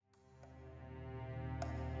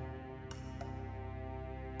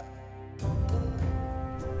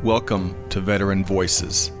Welcome to Veteran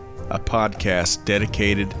Voices, a podcast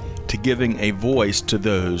dedicated to giving a voice to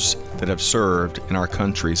those that have served in our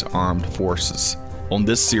country's armed forces. On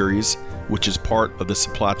this series, which is part of the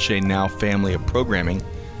Supply Chain Now family of programming,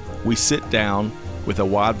 we sit down with a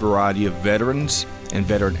wide variety of veterans and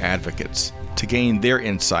veteran advocates to gain their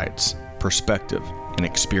insights, perspective, and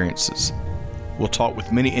experiences. We'll talk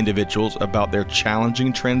with many individuals about their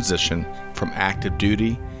challenging transition from active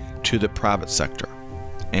duty to the private sector,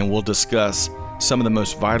 and we'll discuss some of the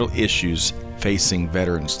most vital issues facing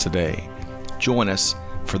veterans today. Join us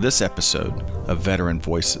for this episode of Veteran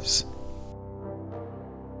Voices.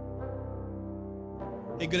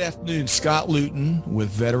 Hey, good afternoon. Scott Luton with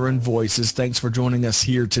Veteran Voices. Thanks for joining us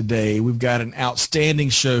here today. We've got an outstanding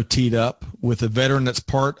show teed up with a veteran that's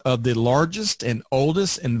part of the largest and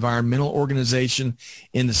oldest environmental organization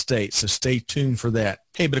in the state. So stay tuned for that.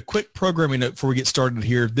 Hey, but a quick programming note before we get started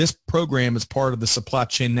here. This program is part of the Supply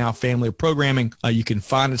Chain Now family of programming. You can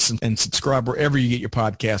find us and subscribe wherever you get your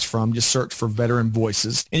podcast from. Just search for Veteran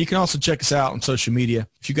Voices. And you can also check us out on social media.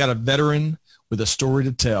 If you got a veteran with a story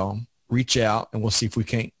to tell, reach out and we'll see if we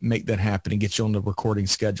can't make that happen and get you on the recording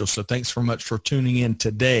schedule. So thanks very much for tuning in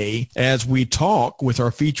today as we talk with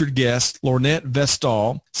our featured guest, Lornette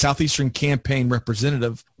Vestal, Southeastern Campaign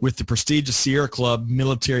Representative with the prestigious Sierra Club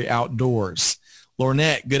Military Outdoors.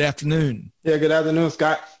 Lornette, good afternoon. Yeah, good afternoon,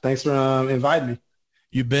 Scott. Thanks for inviting me.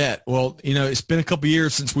 You bet. Well, you know, it's been a couple of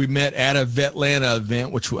years since we met at a Vetlanta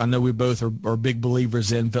event, which I know we both are big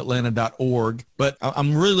believers in, vetlanta.org. But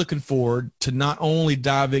I'm really looking forward to not only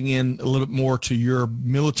diving in a little bit more to your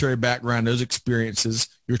military background, those experiences,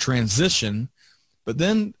 your transition, but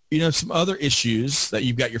then, you know, some other issues that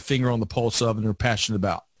you've got your finger on the pulse of and are passionate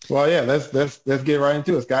about. Well, yeah, let's get right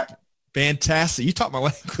into it, Scott. Fantastic. You talk my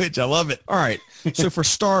language. I love it. All right. So for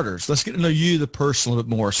starters, let's get to know you, the person, a little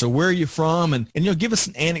bit more. So where are you from? And you know, give us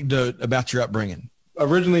an anecdote about your upbringing.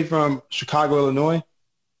 Originally from Chicago, Illinois.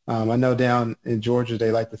 I know down in Georgia,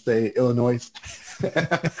 they like to say Illinois,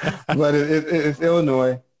 but it's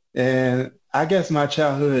Illinois. And I guess my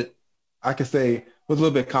childhood, I could say, was a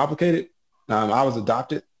little bit complicated. I was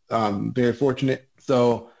adopted, very fortunate.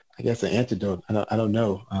 So I guess an antidote, I don't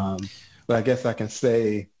know. But I guess I can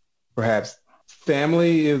say perhaps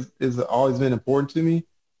family is always been important to me,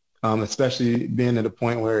 especially being at a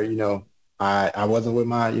point where, you know, I wasn't with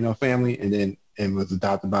my, you know, family and was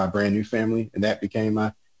adopted by a brand new family, and that became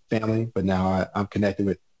my family. But now I'm connected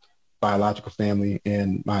with biological family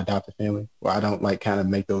and my adopted family. Well, I don't like kind of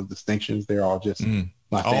make those distinctions. They're all just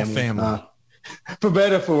my family. All family. For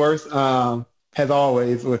better, for worse, as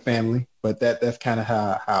always with family, but that's kind of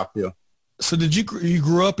how I feel. So did you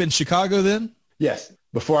grew up in Chicago then? Yes.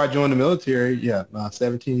 Before I joined the military,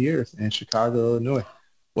 17 years in Chicago, Illinois.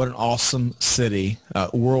 What an awesome city,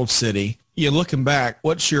 world city. You're looking back,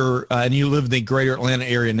 what's your, and you live in the greater Atlanta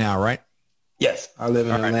area now, right? Yes, I live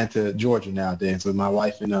in Atlanta, Georgia nowadays with my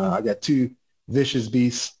wife, and I got two vicious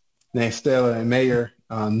beasts named Stella and Mayor.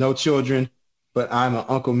 No children, but I'm an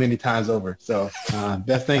uncle many times over. So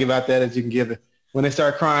best thing about that is you can give it, when they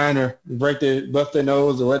start crying or bust their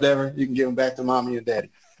nose or whatever, you can give them back to mommy and daddy.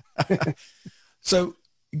 So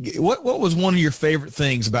what was one of your favorite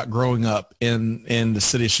things about growing up in the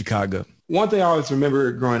city of Chicago? One thing I always remember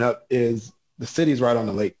growing up is the city's right on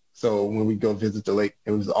the lake. So when we go visit the lake,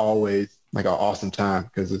 it was always like an awesome time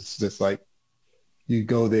because it's just like you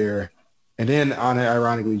go there. And then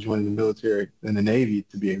ironically joining the military and the Navy,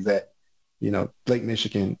 to be exact, you know, Lake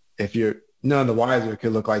Michigan, if you're none the wiser, it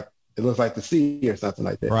looks like the sea or something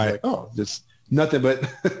like that. Right. Like, oh, just nothing but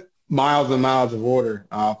miles and miles of water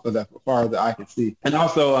for the far as I can see. And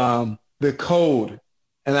also the cold.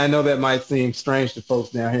 And I know that might seem strange to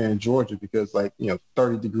folks down here in Georgia because, like, you know,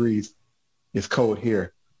 30 degrees is cold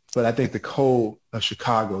here. But I think the cold of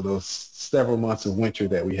Chicago, those several months of winter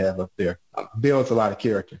that we have up there, builds a lot of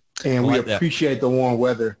character. And we appreciate the warm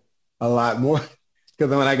weather a lot more.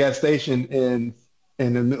 Because when I got stationed when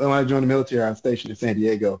I joined the military, I was stationed in San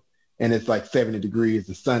Diego, and it's like 70 degrees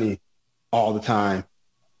and sunny all the time.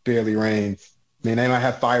 Barely rains. I mean, they might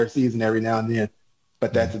have fire season every now and then,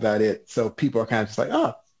 but that's about it. So people are kind of just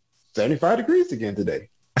like, 75 degrees again today.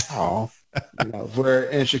 Oh, you know, where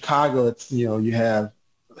in Chicago, it's, you know, you have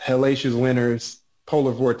hellacious winters,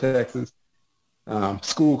 polar vortexes,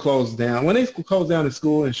 school closed down. When they close down the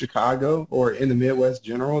school in Chicago or in the Midwest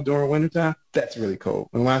general during wintertime, that's really cold.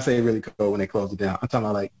 And when I say really cold, when they close it down, I'm talking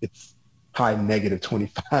about like it's high negative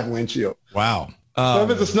 25 wind chill. Wow. So if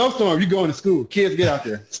it's a snowstorm, you go into school. Kids get out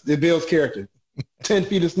there. It builds character. 10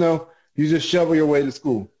 feet of snow, you just shovel your way to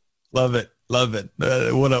school. Love it. Love it.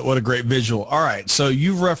 What a great visual. All right. So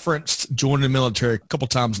you've referenced joining the military a couple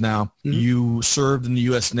times now. Mm-hmm. You served in the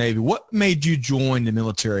U.S. Navy. What made you join the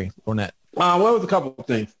military, Lornett? Well, it was a couple of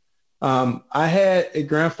things. I had a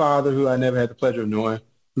grandfather who I never had the pleasure of knowing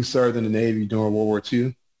who served in the Navy during World War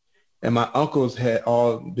II. And my uncles had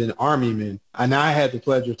all been Army men. And I had the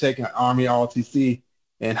pleasure of taking Army ROTC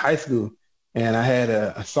in high school. And I had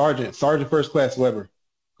a Sergeant First Class Weber,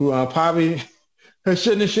 who probably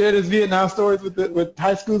shouldn't have shared his Vietnam stories with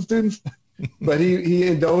high school students. But he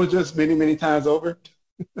indulged us many, many times over.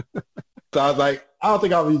 So I was like, I don't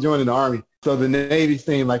think I'll be joining the Army. So the Navy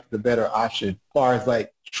seemed like the better option as far as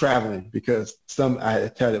like traveling, because I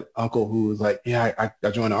had an uncle who was like, yeah, I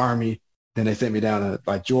joined the Army. Then they sent me down to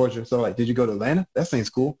like Georgia. So like, did you go to Atlanta? That seems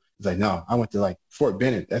cool. He's like, no, I went to like Fort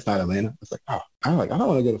Benning. That's not Atlanta. It's like, oh, I don't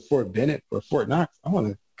want to go to Fort Benning or Fort Knox. I want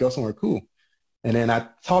to go somewhere cool. And then I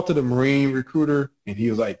talked to the Marine recruiter, and he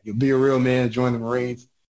was like, you'll be a real man, join the Marines.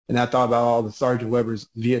 And I thought about all the Sergeant Weber's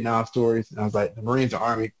Vietnam stories. And I was like, the Marines and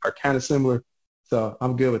Army are kind of similar. So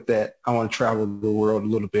I'm good with that. I want to travel the world a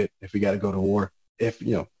little bit if we got to go to war, if,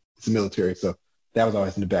 it's the military. So that was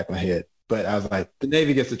always in the back of my head. But I was like, the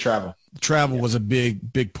Navy gets to travel. Travel was a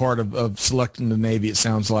big part of selecting the Navy, it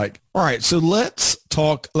sounds like. All right, so let's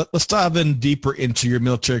dive in deeper into your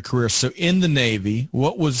military career. So in the Navy,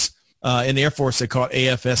 what was, in the Air Force, they call it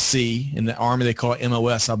AFSC. In the Army, they call it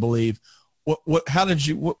MOS, I believe. What's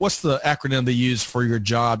the acronym they use for your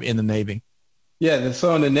job in the Navy? Yeah,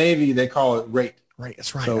 so in the Navy, they call it RATE. Right,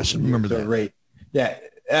 that's right. So, I should remember that. RATE. Yeah.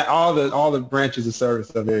 All the branches of service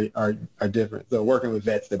are different. So working with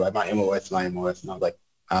vets, they're like, my MOS. And I was like,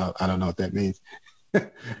 I don't know what that means.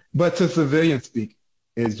 But to civilian speak,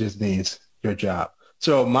 it just means your job.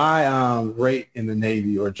 So my rate in the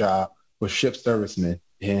Navy or job was ship serviceman.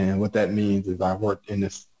 And what that means is I worked in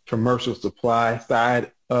this commercial supply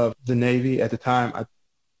side of the Navy at the time.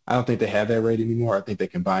 I don't think they have that rate anymore. I think they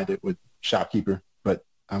combined it with shopkeeper, but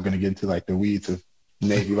I'm going to get into like the weeds of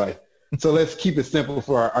Navy life. So let's keep it simple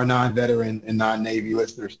for our non-veteran and non-Navy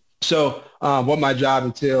listeners. So what my job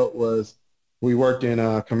entailed was we worked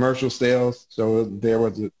in commercial sales. So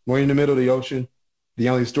we're in the middle of the ocean. The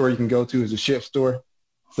only store you can go to is a ship store.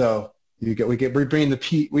 So we bring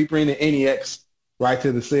the NEX right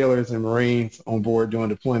to the sailors and Marines on board during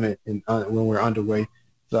deployment and when we're underway.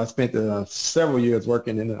 So I spent several years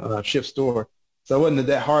working in a ship store. So it wasn't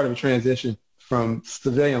that hard of a transition from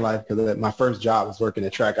civilian life, because my first job was working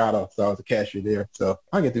at Track Auto, so I was a cashier there. So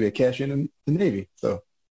I get to be a cashier in the Navy. So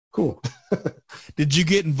cool. Did you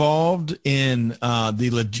get involved in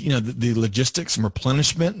the logistics and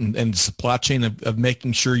replenishment and supply chain of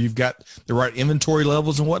making sure you've got the right inventory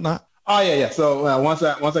levels and whatnot? Oh yeah. So once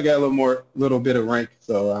I got a little bit of rank,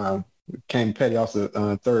 so became petty officer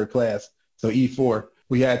third class, so E4.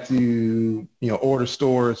 We had to order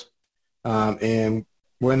stores, and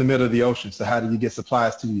we're in the middle of the ocean, so how do you get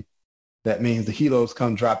supplies to you? That means the helos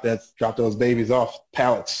come drop those babies off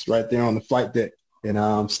pallets right there on the flight deck.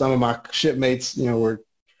 And some of my shipmates,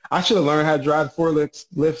 I should have learned how to drive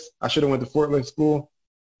forklifts. I should have went to forklift school.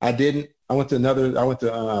 I didn't. I went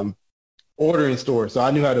to ordering stores, so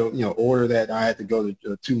I knew how to order that. I had to go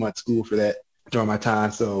to a 2-month school for that during my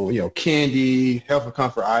time. So candy, health and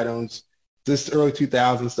comfort items. This early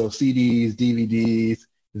 2000s, so CDs, DVDs.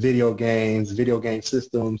 Video games, video game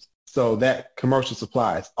systems. So that commercial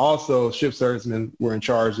supplies. Also, ship servicemen were in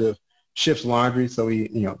charge of ship's laundry. So we,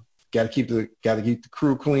 got to keep the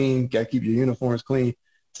crew clean, got to keep your uniforms clean.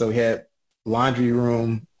 So we had laundry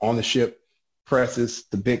room on the ship, presses,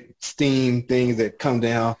 the big steam things that come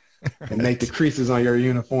down and make the creases on your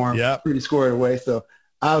uniform pretty squared away. So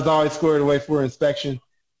I was always squared away for inspection.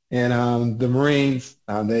 And the Marines,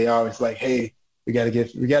 they always like, hey, we got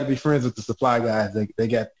to be friends with the supply guys.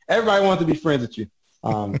 Everybody wants to be friends with you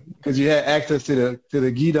because you had access to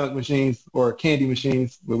the G-Dunk machines or candy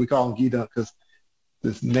machines, but we call them G-Dunk because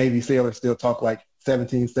this Navy sailors still talk like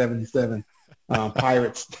 1777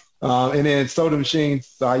 pirates. And then soda machines.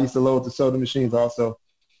 So I used to load the soda machines also,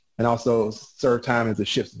 and also serve time as a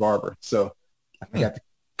ship's barber. So I got to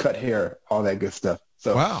cut hair, all that good stuff.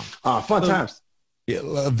 So wow, fun times.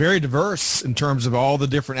 Yeah, very diverse in terms of all the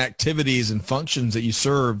different activities and functions that you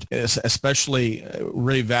served, especially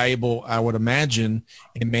really valuable, I would imagine,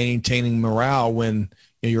 in maintaining morale when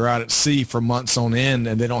you're out at sea for months on end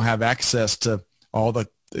and they don't have access to all the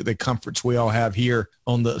comforts we all have here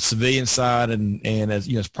on the civilian side and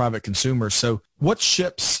as private consumers. So what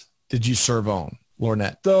ships did you serve on,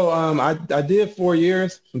 Lornett? So I did 4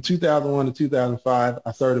 years from 2001 to 2005.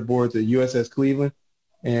 I served aboard the USS Cleveland.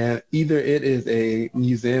 And either it is a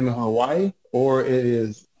museum in Hawaii or it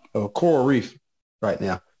is a coral reef right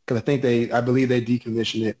now. because I believe they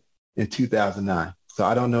decommissioned it in 2009. So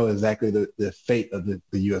I don't know exactly the fate of the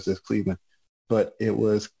USS Cleveland, but it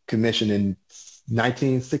was commissioned in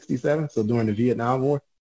 1967, so during the Vietnam War.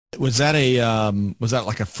 Was that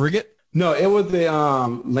like a frigate? No, it was a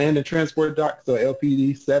land and transport dock, so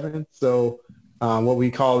LPD-7. So what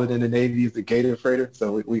we call it in the Navy is the Gator freighter.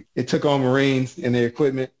 So it took on Marines and their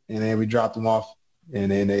equipment, and then we dropped them off,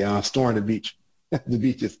 and then they stormed the beach, the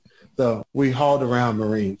beaches. So we hauled around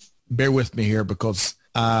Marines. Bear with me here because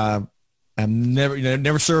I'm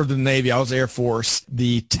never served in the Navy. I was Air Force.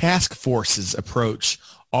 The task forces approach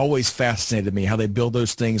always fascinated me, how they build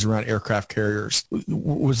those things around aircraft carriers.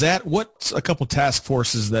 Was that what a couple task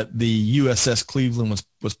forces that the USS Cleveland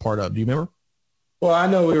was part of? Do you remember? Well, I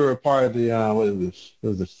know we were a part of the what is this? It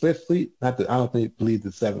was the Fifth Fleet. I don't believe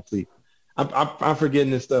the Seventh Fleet. I'm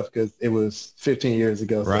forgetting this stuff because it was 15 years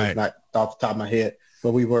ago, so right. It's not off the top of my head.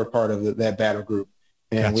 But we were part of that battle group,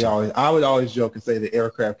 and gotcha. I would always joke and say the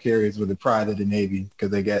aircraft carriers were the pride of the Navy because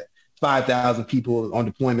they got 5,000 people on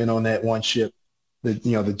deployment on that one ship.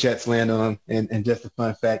 The jets land on them, and just a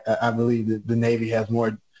fun fact, I believe that the Navy has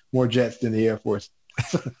more jets than the Air Force.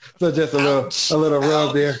 So just a little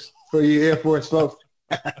rub there for you Air Force folks.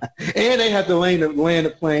 And they have to land a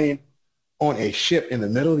plane on a ship in the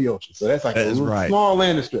middle of the ocean. So that's like a small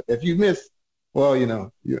landing strip. If you miss, well,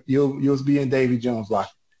 you'll be in Davy Jones'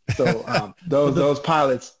 locker. So those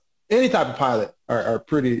pilots, any type of pilot, are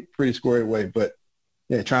pretty squared away. But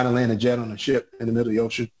yeah, trying to land a jet on a ship in the middle of the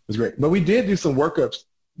ocean was great. But we did do some workups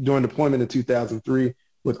during deployment in 2003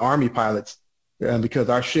 with Army pilots because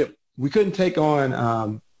our ship, we couldn't take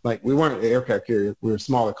on, we weren't an aircraft carrier. We were a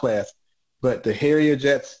smaller class. But the Harrier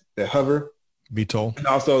jets, the Hover, VTOL, and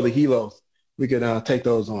also the Helos, we could take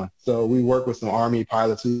those on. So we worked with some Army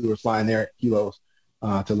pilots who were flying their Helos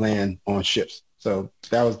to land on ships. So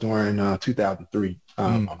that was during 2003,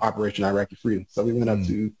 Operation Iraqi Freedom. So we went up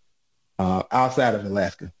to outside of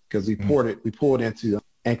Alaska because we pulled into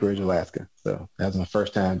Anchorage, Alaska. So that was my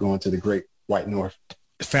first time going to the Great White North.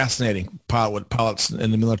 Fascinating pilots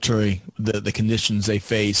in the military, the conditions they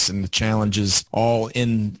face and the challenges, all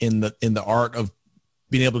in the art of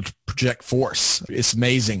being able to project force. It's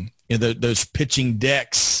amazing. Those pitching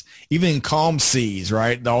decks, even in calm seas,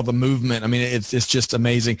 right? All the movement. I mean, it's just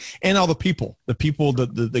amazing. And all the people,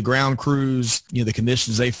 the ground crews, the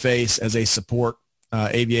conditions they face as they support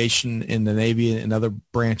aviation in the Navy and other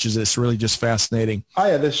branches. It's really just fascinating. Oh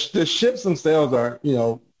yeah, the ships themselves are,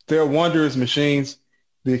 they're wondrous machines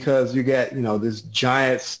because you got, this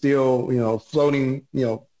giant steel, floating,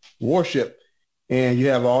 warship, and you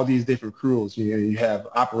have all these different crews. You have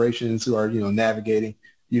operations who are, navigating.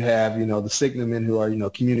 You have, the signalmen who are,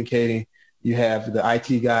 communicating. You have the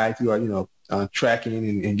IT guys who are,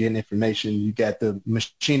 tracking and getting information. You got the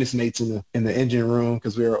machinist mates in the engine room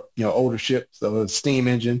because we're, older ship, so it's steam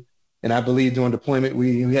engine. And I believe during deployment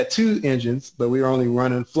we had 2 engines, but we were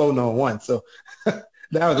only floating on one. So that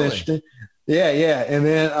was interesting. Yeah. And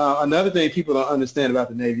then another thing people don't understand about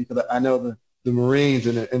the Navy, because I know the Marines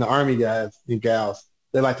and the Army guys and gals,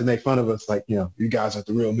 they like to make fun of us, like, you guys are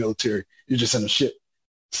the real military. You're just on the ship.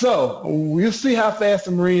 So we'll see how fast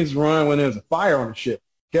the Marines run when there's a fire on the ship.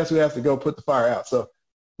 Guess who has to go put the fire out? So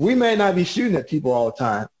we may not be shooting at people all the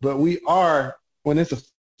time, but we are, when it's a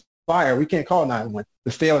fire, we can't call 911.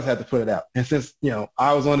 The sailors have to put it out. And since,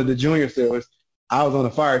 I was one of the junior sailors, I was on the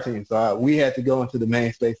fire team. So we had to go into the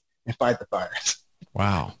main space and fight the fires.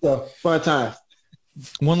 Wow. So fun times.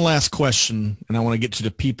 One last question, and I want to get to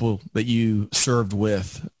the people that you served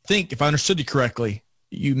with. I think, if I understood you correctly,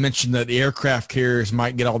 you mentioned that the aircraft carriers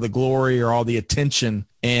might get all the glory or all the attention,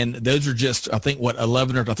 and those are just, I think,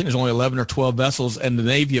 11 or I think there's only 11 or 12 vessels, and the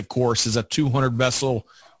Navy, of course, is a 200 vessel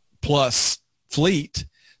plus fleet.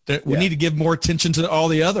 That we need to give more attention to all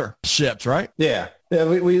the other ships, right? Yeah.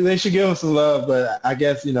 They should give them some love, but I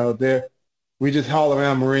guess we just haul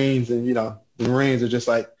around Marines, and the Marines are just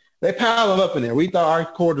like, they pile them up in there. We thought our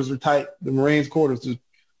quarters were tight. The Marines' quarters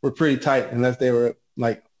were pretty tight, unless they were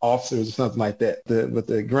like officers or something like that. But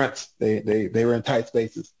the grunts, they were in tight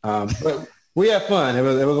spaces. But we had fun. It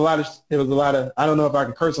was a lot of. I don't know if I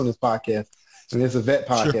can curse on this podcast. I mean, it's a vet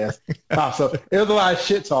podcast. Sure. So it was a lot of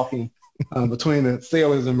shit talking between the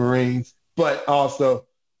sailors and Marines, but also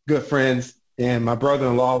good friends. And my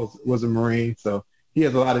brother-in-law was a Marine, so he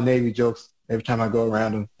has a lot of Navy jokes every time I go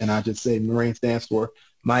around him. And I just say Marine stands for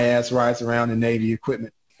my ass rides around in Navy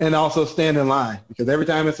equipment. And also stand in line, because every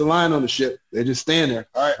time it's a line on the ship, they just stand there.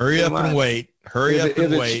 All right, hurry up and wait. Hurry up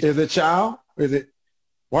and wait. Is it chow? Or is it,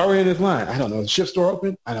 why are we in this line? I don't know. Is the ship store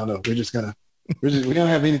open? I don't know. We don't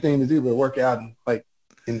have anything to do but work out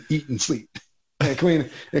and eat and sleep and clean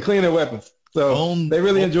their weapons. So they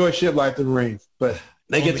really enjoy ship life, the Marines, but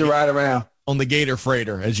they get to ride around. On the Gator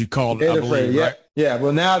Freighter, as you called it, I Gator believe, Freighter, right? Yeah.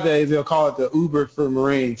 Well, nowadays they'll call it the Uber for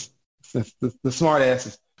Marines, the smart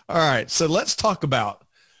asses. All right. So let's talk about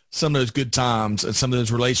some of those good times and some of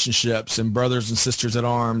those relationships and brothers and sisters at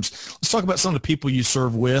arms. Let's talk about some of the people you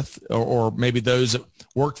serve with, or maybe those that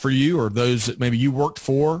worked for you, or those that maybe you worked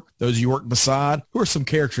for, those you worked beside. Who are some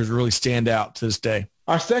characters that really stand out to this day?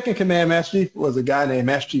 Our second command master chief was a guy named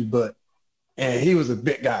Master Chief Bud. And he was a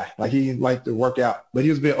big guy. Like, he liked to work out, but he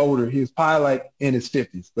was a bit older. He was probably like in his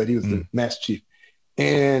 50s, but he was the master chief.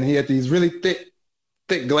 And he had these really thick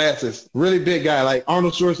glasses, really big guy, like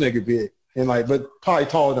Arnold Schwarzenegger big, and like, but probably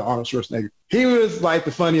taller than Arnold Schwarzenegger. He was like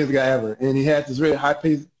the funniest guy ever. And he had this really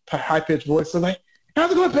high-pitched voice. So like,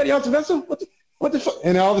 how's it going, Petty Officer Vessel? What the fuck?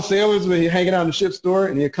 And all the sailors were hanging out in the ship's store,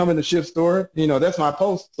 and he'd come in the ship's store. You know, that's my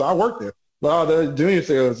post. So I worked there. But all the junior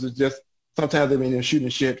sailors was just, sometimes they've been there shooting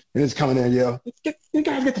shit, and just come in there and yell, you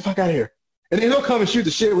guys get the fuck out of here. And then he'll come and shoot the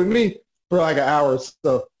shit with me for like an hour or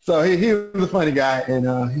so. So he was a funny guy,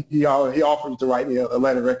 and he offered to write me a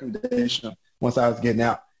letter of recommendation once I was getting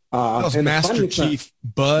out. That was Master Chief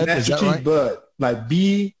Bud, is that right? Master Chief Bud, like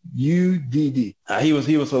B-U-D-D. He was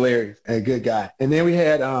hilarious and a good guy. And then we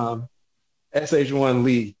had SH-1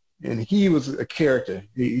 Lee, and he was a character.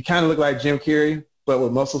 He kind of looked like Jim Carrey, but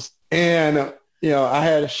with muscles. And you know, I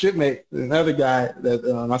had a shipmate, another guy that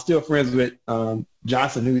I'm still friends with,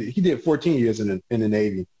 Johnson, who he did 14 years in the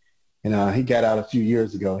Navy, and he got out a few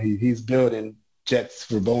years ago. He's building jets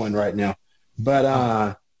for Boeing right now.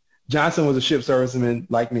 But Johnson was a ship serviceman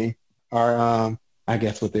like me, or I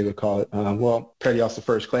guess what they would call it. Petty Officer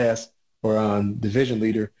First Class, or division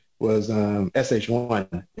leader was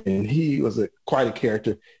SH-1, and he was quite a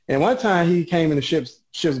character. And one time he came in the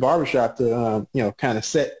ship's barbershop to kind of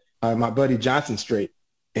set my buddy Johnson straight,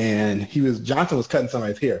 and Johnson was cutting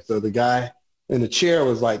somebody's hair. So the guy in the chair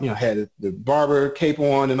was like, had the barber cape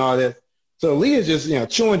on and all that. So Lee is just,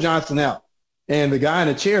 chewing Johnson out, and the guy in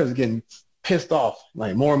the chair is getting pissed off,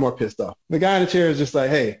 like more and more pissed off. The guy in the chair is just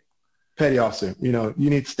like, hey, Petty Officer, you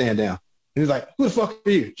need to stand down. And he's like, who the fuck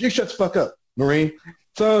are you? You shut the fuck up, Marine.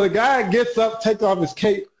 So the guy gets up, takes off his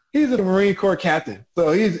cape. He's a Marine Corps captain.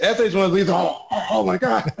 So he's SH-1, Lee's, oh my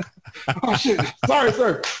God. Oh shit, sorry,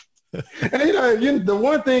 sir. And the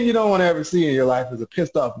one thing you don't want to ever see in your life is a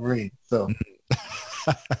pissed off Marine. So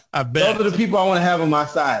I bet those are the people I want to have on my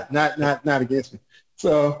side, not against me.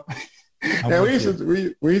 So and we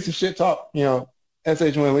used to shit talk,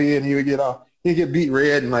 SH-1 Lee, and he'd get beat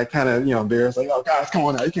red and like kind of embarrassed, like, oh guys, come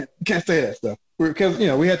on now, you can't say that stuff, because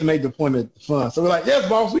we had to make deployment fun. So we're like, yes,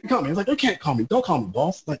 boss, we come. He's like, you can't call me, don't call me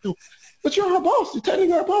boss. Like, no, but you're our boss. You're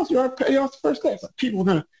technically our boss. You're our Petty Officer First Class. Like, people are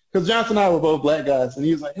gonna. Because Johnson and I were both black guys, and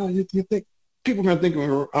he was like, oh, you think people are going to think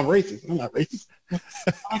I'm racist? I'm not racist. I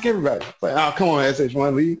like everybody. Like, oh, come on,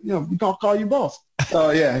 SH-1 Lee. We don't call you boss. So,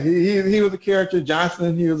 yeah, he was a character.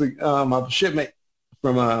 Johnson, he was my shipmate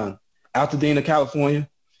from Altadena, California,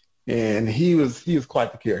 and he was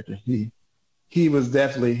quite the character. He was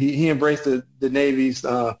definitely, he embraced the Navy's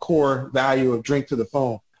core value of drink to the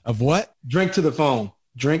foam. Of what? Drink to the foam.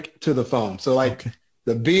 Drink to the foam. So, like, okay.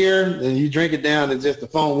 The beer, and you drink it down, and just the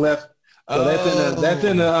foam left. So that's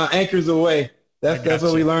in the Anchors Away. That's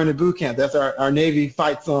what we learned in boot camp. That's our Navy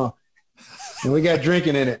fight song, and we got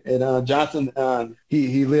drinking in it. And Johnson,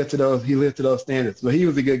 he lived to those standards. But he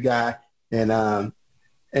was a good guy, and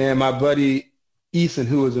my buddy Eason,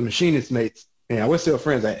 who was a machinist mate, and we're still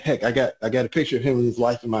friends. Heck, I got a picture of him with his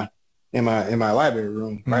wife in my library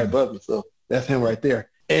room right above me. So that's him right there.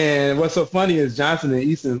 And what's so funny is Johnson and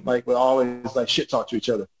Easton would always like shit talk to each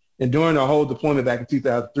other. And during the whole deployment back in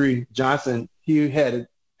 2003, Johnson, he had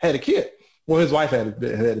a kid. Well, his wife had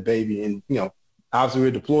a baby, and obviously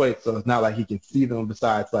we're deployed, so it's not like he can see them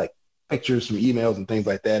besides like pictures from emails and things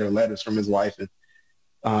like that, or letters from his wife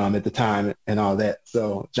and at the time and all that.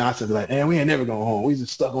 So Johnson's like, man, we ain't never going home. We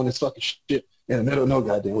just stuck on this fucking shit in the middle of no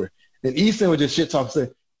goddamn where. And Easton would just shit talk and say,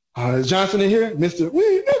 is Johnson in here? Mr. We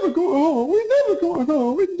ain't never going home. We never going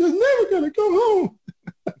home. We just never going to go home.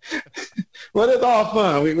 But it's all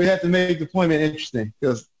fun. We have to make deployment interesting,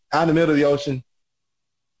 because out in the middle of the ocean,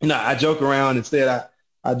 I joke around. Instead,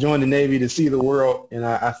 I joined the Navy to see the world, and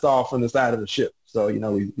I saw from the side of the ship. So,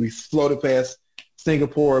 we floated past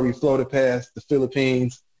Singapore. We floated past the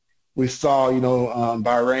Philippines. We saw,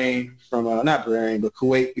 Bahrain from, not Bahrain, but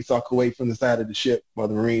Kuwait. We saw Kuwait from the side of the ship while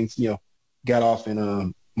the Marines, got off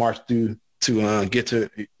and marched through to get to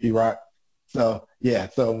Iraq. So, yeah.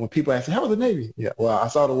 So when people ask me, how was the Navy? Yeah, well, I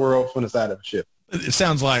saw the world from the side of the ship. It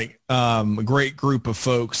sounds like a great group of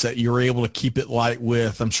folks that you were able to keep it light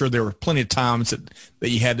with. I'm sure there were plenty of times that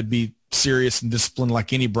you had to be serious and disciplined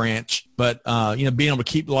like any branch, but, being able to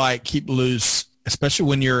keep light, keep loose, especially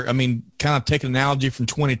when you're, kind of take an analogy from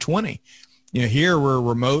 2020, here we're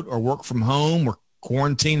remote or work from home, we're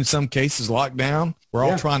quarantined in some cases, locked down. We're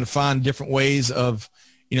all trying to find different ways of,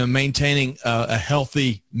 maintaining a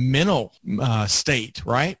healthy mental state,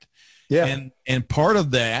 right? Yeah. And part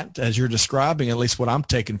of that, as you're describing, at least what I'm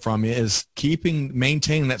taking from you, is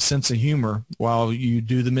maintaining that sense of humor while you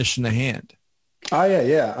do the mission at hand. Oh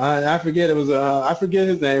yeah. I forget I forget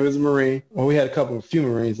his name. It was a Marine. Well, we had a few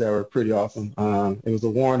Marines that were pretty awesome. It was a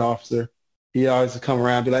warrant officer. He always would come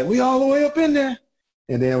around and be like, "We all the way up in there."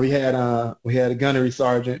 And then we had a gunnery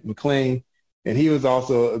sergeant, McLean, and he was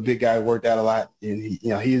also a big guy who worked out a lot. And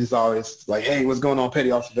he was always like, "Hey, what's going on,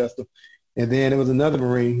 Petty Officer Vestal?" And then it was another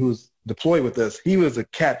Marine who was deployed with us. He was a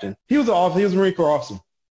captain. He was a Marine Corps officer,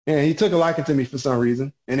 and he took a liking to me for some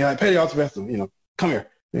reason. And he's like, "Petty Officer Vestal, come here."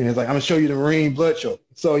 And he's like, "I'm gonna show you the Marine blood choke."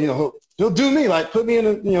 So he'll do me, like put me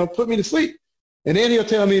to sleep, and then he'll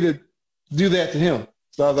tell me to do that to him.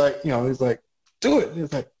 So I was like, he's like, "Do it."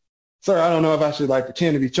 He's like, "Sir, I don't know if I should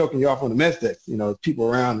pretend to be choking you off on the mess deck. People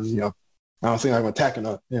around, and I don't seem like I'm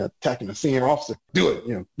attacking a senior officer. Do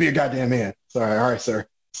it, be a goddamn man." Sorry, all right, sir.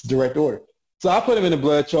 It's a direct order. So I put him in the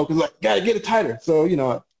blood choke. He's like, "Gotta get it tighter." So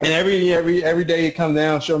and every day he comes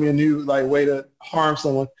down, show me a new way to harm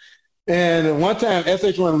someone. And one time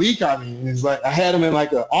SH-1 Lee caught me, and he's like, I had him in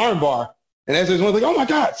an arm bar, and SH-1 was like, "Oh my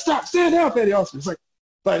God, stop, stand down, Petty Officer." It's like,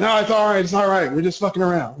 "No, it's all right. We're just fucking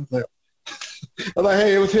around." I was like,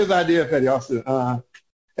 "Hey, it was his idea, Petty Officer.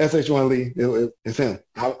 SH-1 Lee, it's him.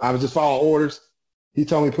 I was just following orders. He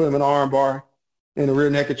told me to put him in an arm bar in a rear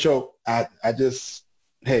naked choke. I just,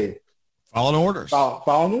 hey. Following orders.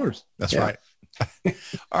 Following orders. That's right.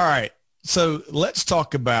 All right. So let's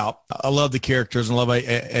talk about, I love the characters and love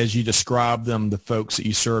as you describe them, the folks that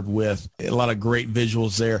you served with, a lot of great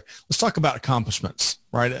visuals there. Let's talk about accomplishments,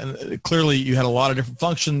 right? And clearly you had a lot of different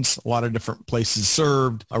functions, a lot of different places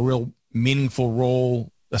served, a real meaningful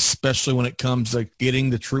role, especially when it comes to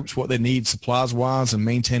getting the troops what they need supplies-wise and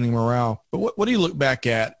maintaining morale. But what do you look back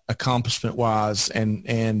at accomplishment-wise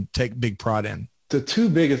and take big pride in? The two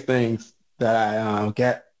biggest things that I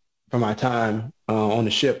got from my time on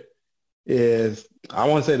the ship is, I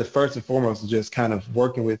want to say the first and foremost is just kind of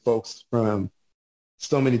working with folks from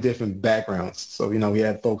so many different backgrounds. So, we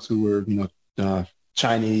had folks who were,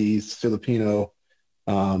 Chinese, Filipino,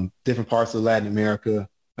 different parts of Latin America,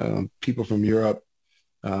 people from Europe,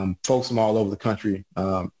 folks from all over the country,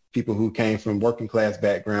 people who came from working class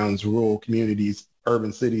backgrounds, rural communities,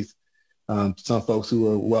 urban cities, some folks who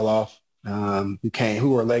were well off, who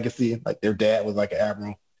were legacy, like their dad was like an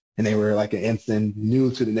admiral and they were like an ensign,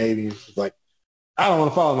 new to the Navy. It's like, I don't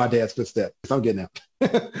want to follow my dad's footsteps. I'm getting out.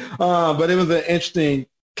 But it was an interesting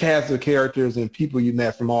cast of characters and people you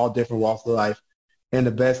met from all different walks of life. And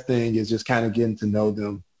the best thing is just kind of getting to know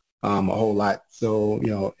them a whole lot.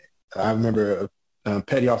 So, I remember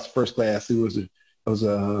Petty Officer First Class, who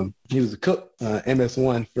he was a cook,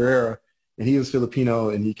 MS-1 Ferreira, and he was Filipino,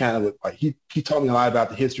 and he kind of he taught me a lot about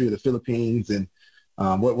the history of the Philippines and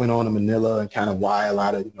what went on in Manila and kind of why a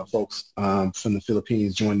lot of folks from the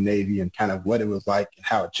Philippines joined the Navy and kind of what it was like and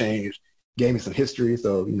how it changed. Gave me some history,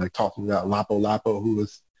 so talking about Lapu-Lapu, who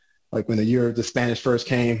was like when the year the Spanish first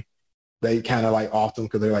came, they kind of offed them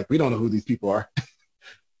because they're like, we don't know who these people are.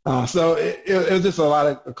 So it was just a lot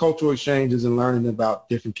of cultural exchanges and learning about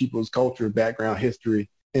different people's culture, background, history.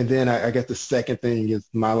 And then I guess the second thing is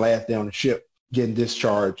my last day on the ship, getting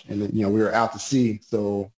discharged. And then, we were out to sea,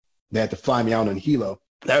 so they had to fly me out on helo.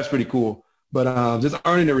 That was pretty cool. But just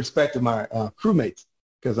earning the respect of my crewmates,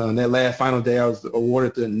 because on that last final day, I was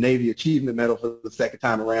awarded the Navy Achievement Medal for the second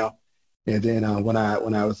time around. And then when I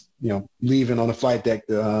was, leaving on the flight deck,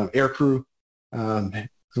 the air crew,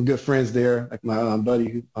 some good friends there, like my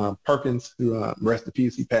buddy Perkins, who rest in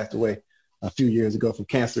peace, he passed away a few years ago from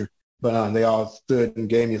cancer. But they all stood and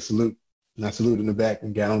gave me a salute, and I saluted in the back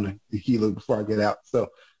and got on the helo before I get out. So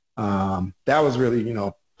that was really,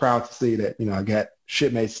 proud to see that, I got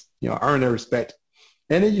shipmates, earn their respect.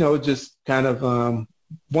 And then, just kind of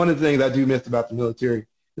one of the things I do miss about the military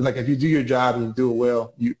is if you do your job and you do it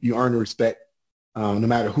well, you earn the respect, no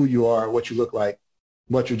matter who you are, what you look like,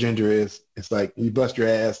 what your gender is. It's like you bust your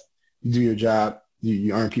ass, you do your job,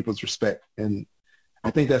 you earn people's respect. And I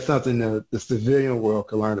think that's something the civilian world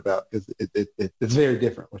can learn about because it's very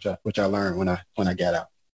different, which I learned when I got out.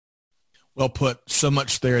 Well put. So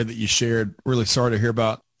much there that you shared. Really sorry to hear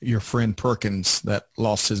about your friend Perkins that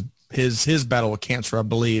lost his battle with cancer, I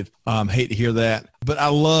believe. Hate to hear that. But I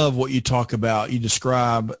love what you talk about. You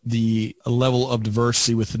describe the level of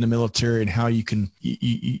diversity within the military and how you can,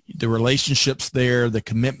 the relationships there, the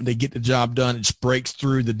commitment to get the job done. It just breaks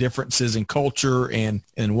through the differences in culture and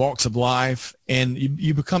walks of life. And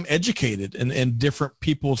you become educated in different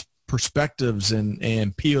people's perspectives and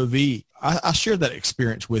POV. I share that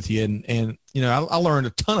experience with you. And you know, I learned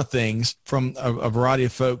a ton of things from a variety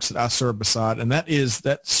of folks that I serve beside. And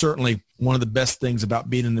that's certainly one of the best things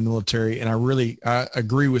about being in the military. And I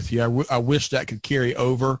agree with you. I wish that could carry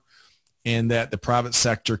over and that the private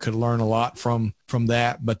sector could learn a lot from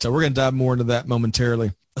that. But we're going to dive more into that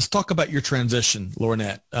momentarily. Let's talk about your transition,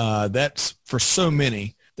 Lornett. That's for so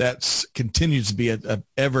many. That continues to be a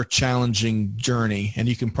ever challenging journey. And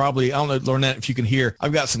you can probably, I don't know, Lornett, if you can hear,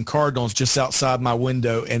 I've got some Cardinals just outside my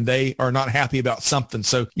window and they are not happy about something.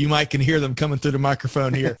 So you might can hear them coming through the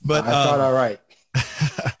microphone here. But I thought, all right.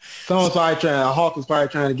 Someone's probably a hawk was probably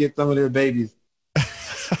trying to get some of their babies.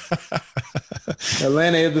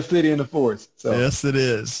 Atlanta is the city in the forest. So. Yes, it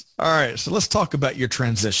is. All right. So let's talk about your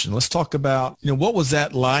transition. Let's talk about, what was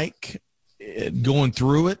that like? Going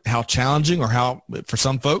through it, how challenging, or how for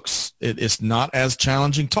some folks it's not as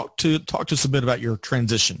challenging. Talk to us a bit about your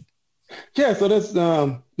transition. Yeah, so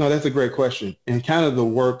that's a great question. And kind of the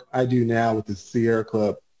work I do now with the Sierra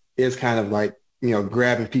Club is kind of like,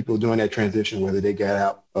 grabbing people doing that transition, whether they got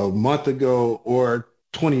out a month ago or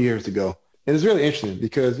 20 years ago. And it's really interesting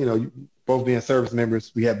because, both being service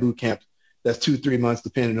members, we have boot camps. That's 2-3 months,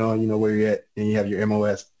 depending on, where you're at, and you have your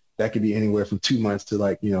MOS. That could be anywhere from 2 months to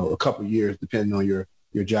a couple of years, depending on your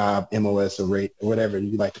job, MOS or rate, or whatever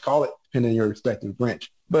you like to call it, depending on your respective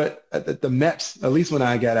branch. But at the MEPS, at least when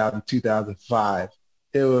I got out in 2005,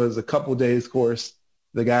 it was a couple of days course.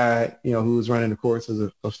 The guy, who was running the course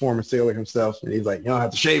was a former sailor himself. And he's like, you don't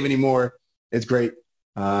have to shave anymore. It's great.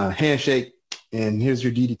 Handshake. And here's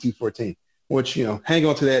your DD-214, which, hang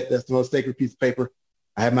on to that. That's the most sacred piece of paper.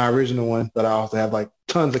 I have my original one, but I also have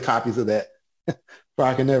tons of copies of that. So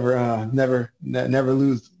I can never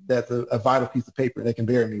lose. That's a vital piece of paper. They can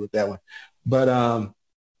bury me with that one. But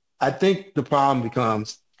I think the problem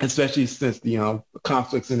becomes, especially since the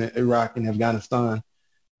conflicts in Iraq and Afghanistan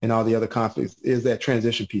and all the other conflicts, is that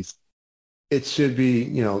transition piece. It should be,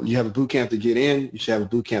 you have a boot camp to get in, you should have a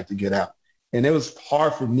boot camp to get out. And it was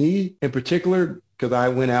hard for me in particular because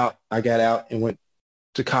I got out and went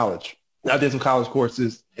to college. I did some college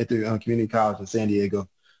courses at the community college in San Diego.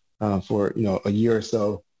 For, a year or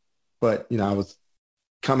so. But, I was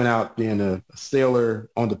coming out being a sailor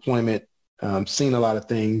on deployment, seen a lot of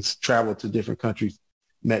things, traveled to different countries,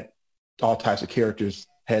 met all types of characters,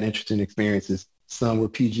 had interesting experiences. Some were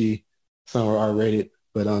PG, some were R-rated,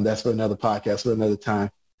 but that's for another podcast, for another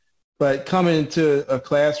time. But coming into a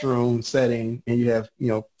classroom setting and you have,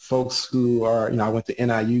 folks who are, I went to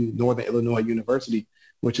NIU, Northern Illinois University,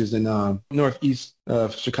 which is in northeast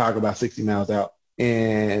of Chicago, about 60 miles out.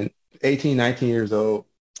 And 18, 19 years old,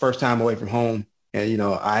 first time away from home. And,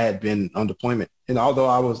 I had been on deployment. And although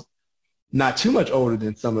I was not too much older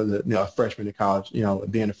than some of the freshmen in college,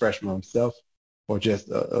 being a freshman myself, or just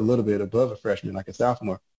a little bit above a freshman, like a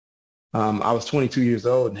sophomore, I was 22 years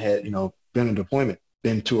old and had, been on deployment,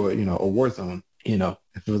 been to a war zone.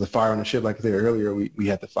 If there was a fire on the ship, like I said earlier, we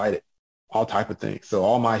had to fight it, all type of things. So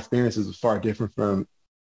all my experiences was far different from,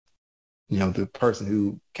 the person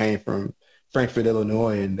who came from Frankfort,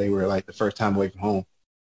 Illinois, and they were the first time away from home.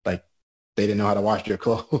 They didn't know how to wash their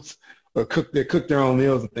clothes or cook their own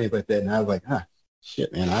meals and things like that. And I was like,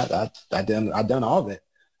 shit, man, I done all that.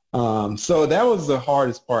 So that was the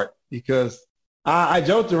hardest part because I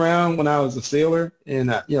joked around when I was a sailor and,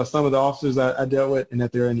 some of the officers I dealt with, and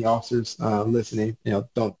if there are any officers listening,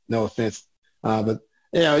 no offense. But,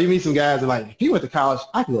 you meet some guys that are like, if you went to college,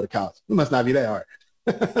 I could go to college. It must not be that hard.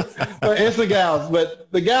 It's the gals,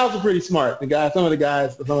 but the gals are pretty smart. Some of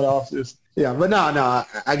the officers, yeah. But no,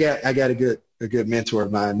 I got a good mentor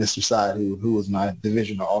of mine, Mr. Side, who was my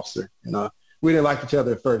divisional officer. We didn't like each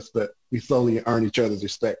other at first, but we slowly earned each other's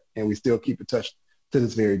respect, and we still keep in touch to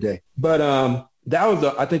this very day. But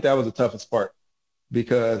I think that was the toughest part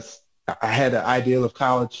because I had an ideal of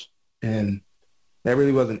college, and that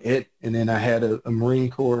really wasn't it. And then I had a Marine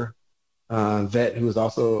Corps vet who was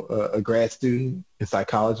also a grad student in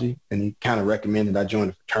psychology, and he kind of recommended I join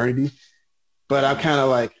a fraternity. But I'm kind of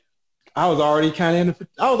like, I was already in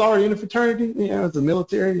a fraternity. It's the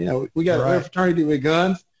military. We got a fraternity with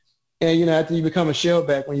guns, and after you become a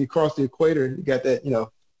shellback, when you cross the equator, you got that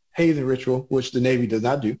hazing ritual, which the Navy does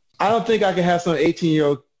not do. I don't think I could have some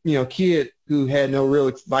 18-year-old kid who had no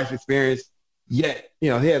real life experience yet. He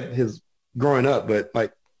had his growing up,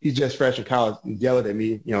 but he's just fresh in college and yelling at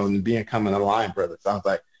me, and becoming a line brother. So I was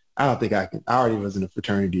like, I don't think I can. I already was in a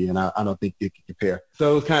fraternity, and I don't think it can compare.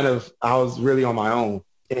 So it was kind of, I was really on my own.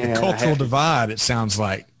 And the cultural divide, it sounds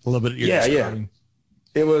like a little bit. Yeah.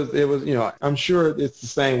 It was, I'm sure it's the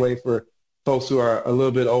same way for folks who are a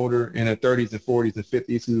little bit older in their 30s and 40s and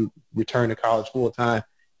 50s who return to college full time,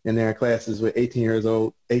 and they're in classes with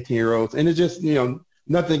 18-year-olds. And it's just,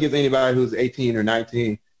 nothing against anybody who's 18 or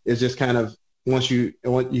 19. It's just kind of, once you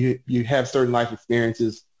have certain life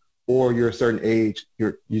experiences, or you're a certain age,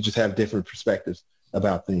 you just have different perspectives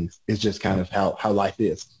about things. It's just kind of how life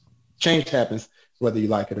is. Change happens whether you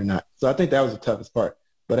like it or not. So I think that was the toughest part.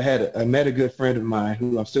 But I met a good friend of mine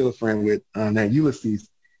who I'm still a friend with, named Ulysses,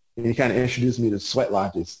 and he kind of introduced me to sweat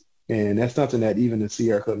lodges. And that's something that even the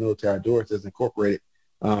Sierra Club Military Outdoors has incorporated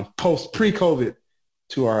pre-COVID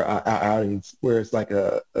to our outings, where it's like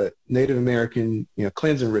a Native American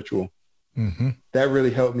cleansing ritual. Mm-hmm. That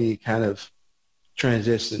really helped me kind of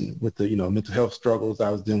transition with the mental health struggles I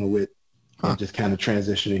was dealing with, just kind of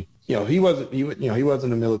transitioning. He wasn't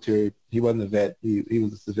a military, he wasn't a vet, he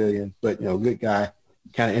was a civilian, but good guy,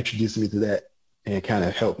 kind of introduced me to that and kind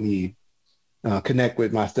of helped me connect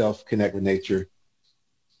with myself, connect with nature,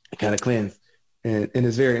 kind of cleanse. And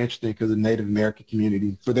it's very interesting because the Native American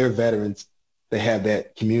community, for their veterans, they have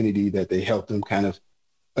that community that they help them kind of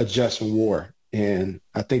adjust from war. And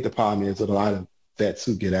I think the problem is that a lot of vets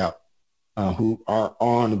who get out, who are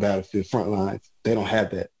on the battlefield front lines, they don't have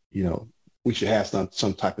that. We should have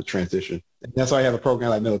some type of transition. And that's why I have a program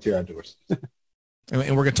like Military Outdoors. And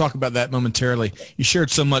we're going to talk about that momentarily. You shared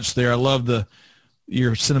so much there. I love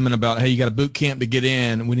your sentiment about, hey, you got a boot camp to get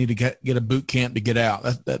in. We need to get a boot camp to get out.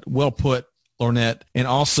 That well put, Lornett. And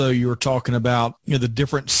also you were talking about the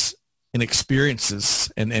difference in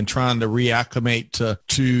experiences and trying to reacclimate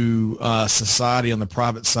to society on the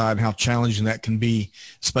private side, and how challenging that can be,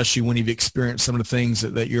 especially when you've experienced some of the things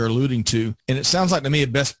that you're alluding to. And it sounds like to me a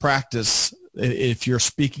best practice, if you're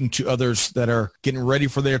speaking to others that are getting ready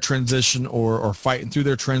for their transition or fighting through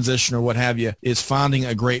their transition or what have you, is finding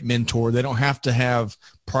a great mentor. They don't have to have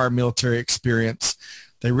prior military experience.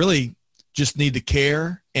 They really just need to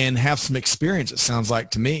care and have some experience, it sounds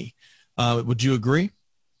like to me. Would you agree?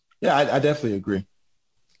 Yeah, I definitely agree.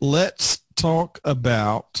 Let's talk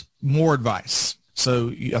about more advice.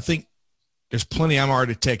 So I think there's plenty I'm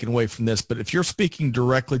already taking away from this, but if you're speaking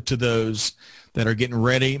directly to those that are getting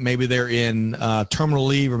ready, maybe they're in terminal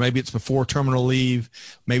leave, or maybe it's before terminal leave,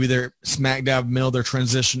 maybe they're smack dab middle of their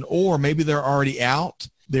transition, or maybe they're already out,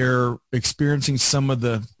 they're experiencing some of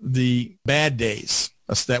the bad days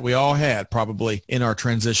that we all had probably in our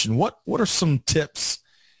transition. What are some tips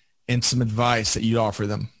and some advice that you'd offer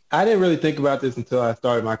them? I didn't really think about this until I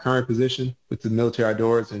started my current position with the Military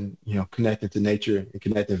Outdoors, and connecting to nature and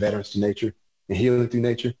connecting veterans to nature and healing through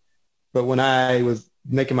nature. But when I was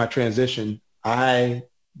making my transition, I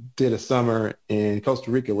did a summer in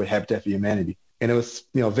Costa Rica with Habitat for Humanity, and it was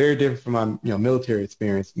very different from my military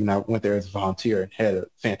experience. I went there as a volunteer and had a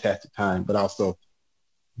fantastic time, but also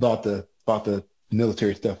brought the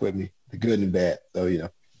military stuff with me, the good and bad. So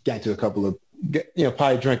got into a couple of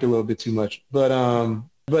probably drank a little bit too much,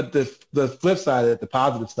 but the flip side of it, the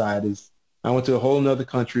positive side, is I went to a whole nother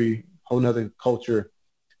country, whole nother culture,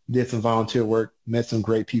 did some volunteer work, met some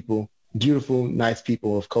great people, beautiful, nice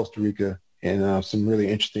people of Costa Rica, and some really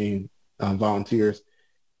interesting volunteers.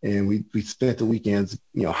 And we spent the weekends,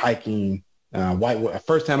 hiking, whitewater.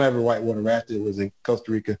 First time I ever whitewater rafted was in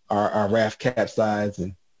Costa Rica. Our raft capsized,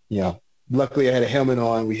 and luckily I had a helmet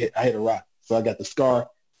on. I hit a rock, so I got the scar.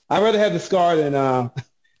 I'd rather have the scar than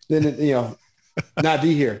not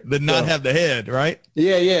be here. Than not have the head, right?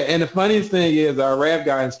 Yeah. And the funniest thing is our raft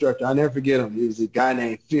guy instructor, I'll never forget him. He was a guy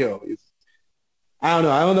named Phil. I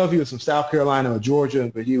don't know if he was from South Carolina or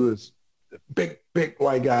Georgia, but he was a big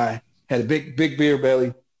white guy, had a big beer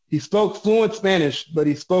belly. He spoke fluent Spanish, but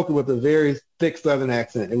he spoke it with a very thick Southern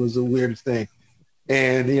accent. It was the weirdest thing.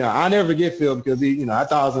 And, I'll never forget Phil, because I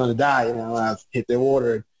thought I was going to die, when I hit the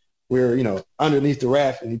water. We were, underneath the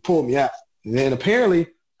raft, and he pulled me out. And then apparently,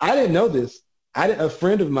 I didn't know this. A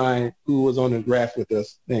friend of mine who was on the raft with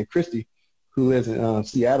us, named Christy, who lives in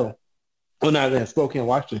Seattle, not in Spokane,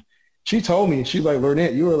 Washington. She told me, she's like,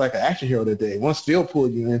 Lornett, you were like an action hero that day. Once Phil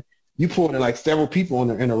pulled you in, you pulled in like several people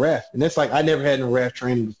in a raft. And that's like, I never had no raft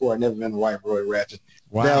training before. I never been a white boy rafting.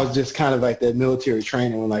 Wow. That was just kind of like that military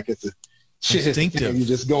training when like it's a shit. Instinctive. You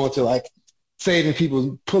just going to like saving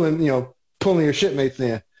people, pulling your shipmates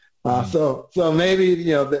in. So maybe,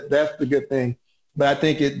 that's the good thing. But I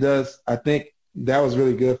think that was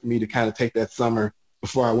really good for me to kind of take that summer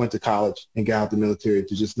before I went to college and got out the military,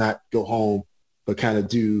 to just not go home, but kind of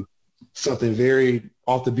do something very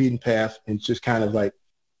off the beaten path, and just kind of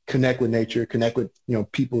connect with nature, connect with,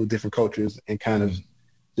 people with different cultures, and kind of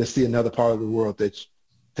just see another part of the world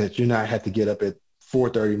that you're not have to get up at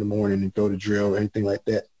 4:30 in the morning and go to drill or anything like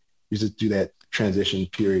that. You just do that transition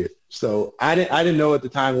period. So I didn't know at the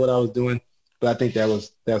time what I was doing, but I think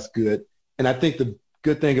that's good. And I think the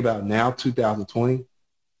good thing about now, 2020,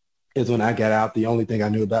 is when I got out, the only thing I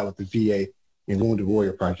knew about was the VA and Wounded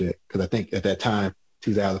Warrior Project, because I think at that time,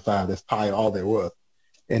 2005, that's probably all there was.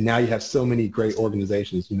 And now you have so many great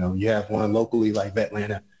organizations. You have one locally like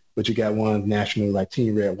Vetlanta, but you got one nationally like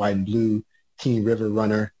Team Red, White, and Blue, Team River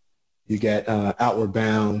Runner. You got Outward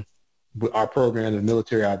Bound, our program, the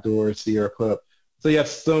Military Outdoors, Sierra Club. So you have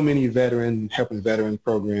so many helping veteran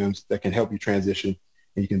programs that can help you transition.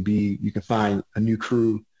 And you can find a new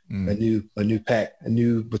crew, a new pack, a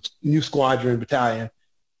new squadron, battalion,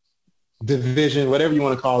 division, whatever you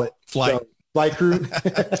want to call it. Flight crew.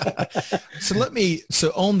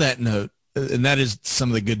 So on that note, and that is some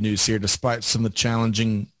of the good news here, despite some of the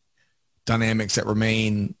challenging dynamics that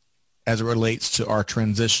remain as it relates to our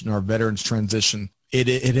transition, our veterans transition,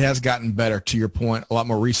 it has gotten better, to your point, a lot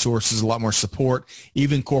more resources, a lot more support.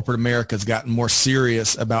 Even corporate America has gotten more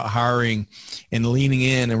serious about hiring and leaning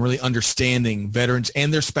in and really understanding veterans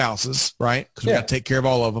and their spouses, right? Because we got to take care of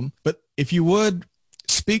all of them. But if you would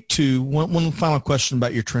speak to one final question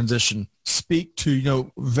about your transition, speak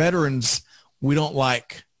to, veterans, we don't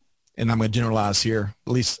like, and I'm going to generalize here,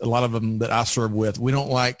 at least a lot of them that I serve with, we don't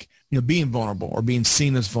like, being vulnerable or being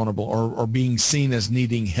seen as vulnerable or being seen as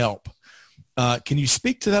needing help. Can you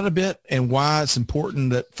speak to that a bit and why it's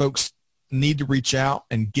important that folks need to reach out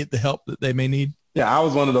and get the help that they may need? Yeah, I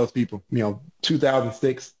was one of those people,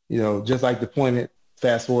 2006, just like deployment,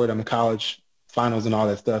 fast forward, I'm in college, finals and all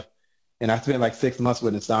that stuff. And I spent like 6 months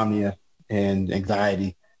with insomnia and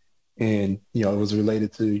anxiety. And, it was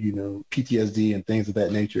related to, PTSD and things of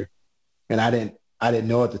that nature. And I didn't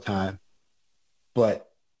know at the time, but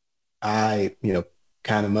I,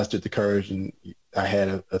 kind of mustered the courage, and I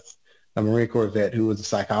had a Marine Corps vet who was a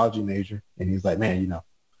psychology major, and he's like, man,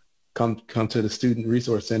 come to the Student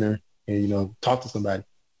Resource Center and, talk to somebody.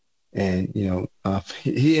 And,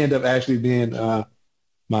 he ended up actually being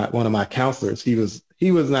one of my counselors. He was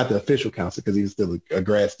not the official counselor because he was still a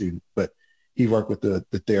grad student, but he worked with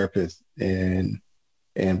the therapist, and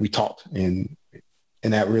we talked, and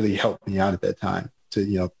that really helped me out at that time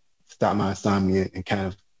to, stop my insomnia and kind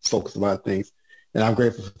of focus a lot of things. And I'm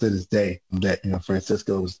grateful to this day that,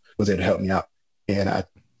 Francisco was there to help me out. And I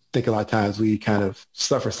think a lot of times we kind of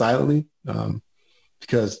suffer silently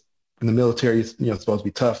because in the military, it's, supposed to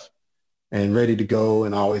be tough and ready to go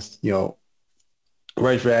and always,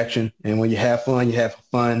 ready for action. And when you have fun, you have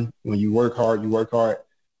fun. When you work hard, you work hard.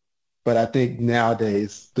 But I think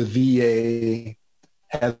nowadays the VA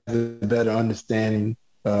has a better understanding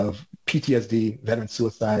of PTSD, veteran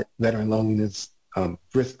suicide, veteran loneliness,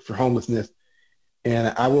 risk for homelessness.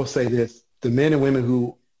 And I will say this, the men and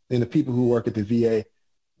women and the people who work at the VA,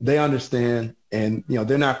 they understand, and,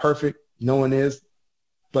 they're not perfect. No one is,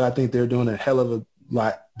 but I think they're doing a hell of a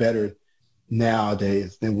lot better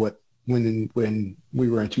nowadays than when we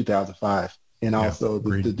were in 2005, and also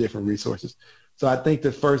the different resources. So I think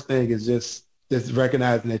the first thing is just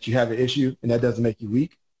recognizing that you have an issue, and that doesn't make you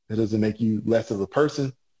weak. That doesn't make you less of a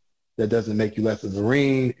person. That doesn't make you less of a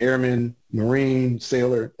Marine, airman, Marine,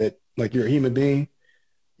 sailor, that like you're a human being.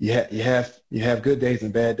 You have good days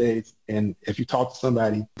and bad days. And if you talk to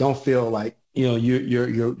somebody, don't feel like,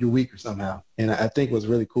 you're weak or somehow. And I think what's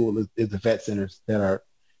really cool is the vet centers that are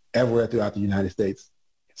everywhere throughout the United States.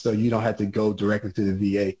 So you don't have to go directly to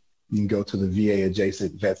the VA. You can go to the VA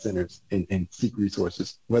adjacent vet centers and seek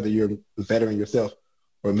resources, whether you're a veteran yourself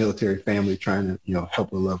or a military family trying to,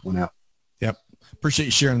 help a loved one out. Yep. Appreciate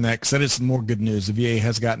you sharing that, because that is some more good news. The VA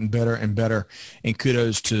has gotten better and better, and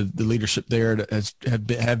kudos to the leadership there that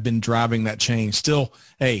have been driving that change. Still,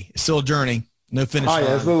 it's still a journey. No finish line.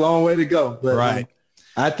 It's a long way to go. But, right.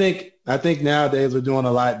 I think nowadays we're doing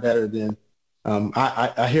a lot better than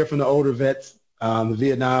I hear from the older vets, the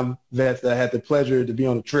Vietnam vets that I had the pleasure to be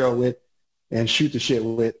on the trail with and shoot the shit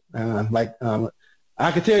with.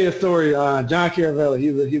 I could tell you a story. John Caravella,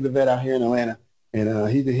 he's a vet out here in Atlanta, and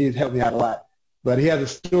he's helped me out a lot. But he has a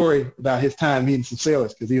story about his time meeting some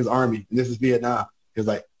sailors because he was Army, and this is Vietnam. He was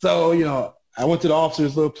like, so, I went to the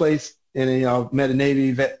officer's little place, and met a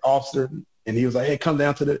Navy vet officer, and he was like, hey, come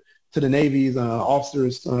down to the Navy's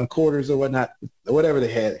officers' quarters or whatnot, whatever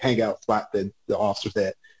they had, hangout spot that the officers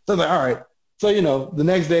had. So I was like, all right. So, the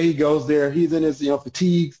next day he goes there. He's in his,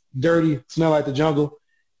 fatigues, dirty, smell like the jungle.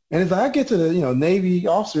 And it's like, I get to the, Navy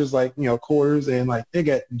officers, quarters, and, they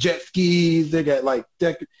got jet skis. They got,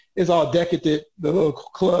 it's all decadent, the little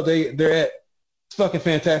club they're at. It's fucking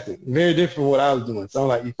fantastic. Very different from what I was doing. So I'm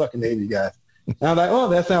like, you fucking Navy guys. And I'm like, oh,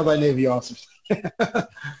 that sounds like Navy officers.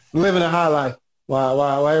 Living a high life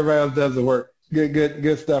while everybody else does the work.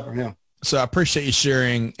 Good stuff from him. So I appreciate you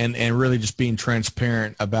sharing and really just being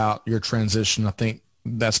transparent about your transition. I think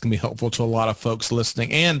that's going to be helpful to a lot of folks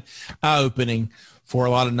listening and eye-opening for a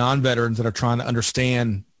lot of non-veterans that are trying to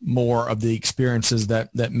understand more of the experiences that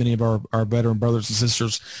many of our veteran brothers and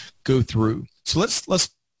sisters go through. So let's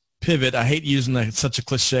pivot. I hate using such a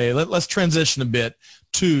cliche. Let's transition a bit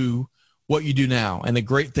to what you do now and the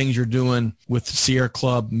great things you're doing with Sierra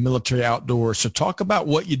Club Military Outdoors. So talk about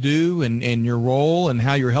what you do and your role and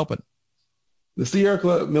how you're helping. The Sierra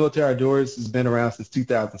Club Military Outdoors has been around since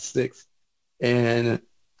 2006. And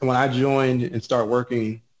when I joined and started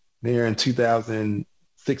working there in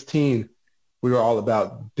 2016, we were all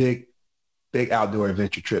about big outdoor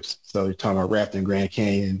adventure trips. So you're talking about rafting Grand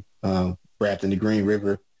Canyon, rafting the Green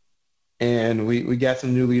River. And we got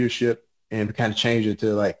some new leadership and we kind of changed it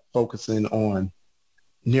to like focusing on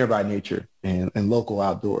nearby nature and local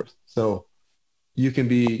outdoors. So you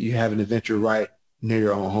have an adventure right near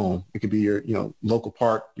your own home. It could be your, local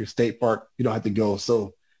park, your state park. You don't have to go.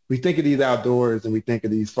 So we think of these outdoors and we think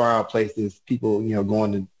of these far out places, people,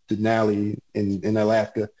 going to Denali in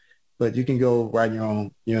Alaska, but you can go right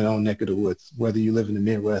in your own neck of the woods, whether you live in the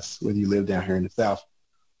Midwest, whether you live down here in the South,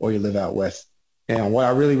 or you live out West. And what I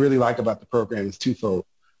really, really like about the program is twofold.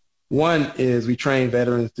 One is we train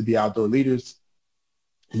veterans to be outdoor leaders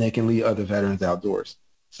and they can lead other veterans outdoors.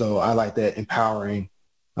 So I like that empowering.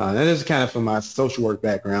 And this is kind of from my social work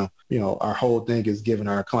background. Our whole thing is giving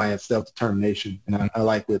our clients self-determination. And I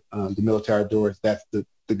like with the military outdoors, that's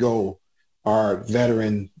the goal. Our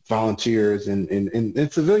veteran volunteers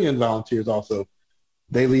and civilian volunteers also,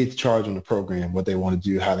 they lead the charge on the program, what they want to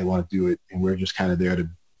do, how they want to do it. And we're just kind of there to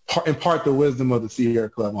impart the wisdom of the Sierra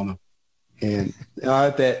Club on them. And I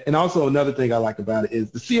like that. And also another thing I like about it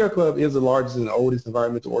is the Sierra Club is the largest and oldest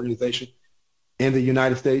environmental organization in the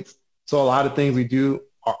United States. So a lot of things we do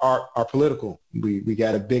are political. We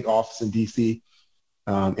got a big office in D.C.,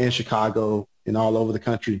 in Chicago, and all over the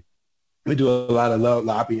country. We do a lot of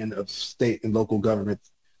lobbying of state and local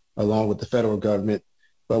governments along with the federal government.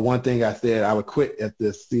 But one thing I said I would quit at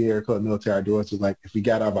the Sierra Club Military Outdoors was like, if we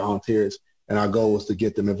got our volunteers, and our goal was to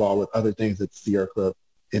get them involved with other things at the Sierra Club.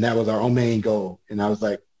 And that was our own main goal. And I was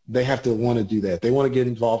like, they have to want to do that. If they want to get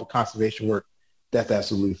involved with conservation work, that's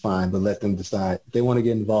absolutely fine, but let them decide. If they want to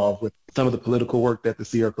get involved with some of the political work that the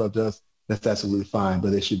Sierra Club does, that's absolutely fine,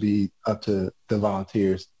 but it should be up to the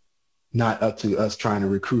volunteers, not up to us trying to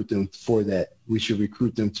recruit them for that. We should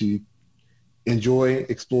recruit them to enjoy,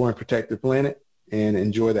 explore, and protect the planet and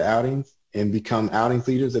enjoy the outings and become outings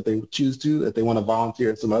leaders if they choose to, if they want to volunteer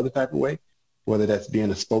in some other type of way, whether that's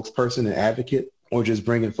being a spokesperson, an advocate, or just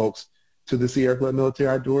bringing folks to the Sierra Club Military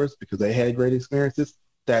Outdoors because they had great experiences.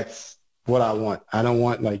 That's what I want. I don't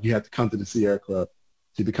want like you have to come to the Sierra Club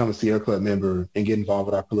to become a Sierra Club member and get involved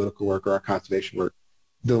with our political work or our conservation work.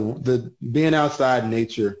 The being outside in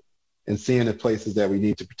nature and seeing the places that we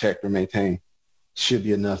need to protect or maintain should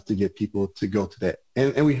be enough to get people to go to that.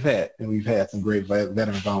 And we've had some great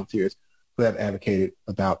veteran volunteers who have advocated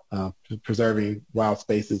about preserving wild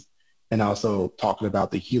spaces and also talking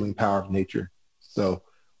about the healing power of nature. So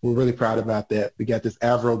we're really proud about that. We got this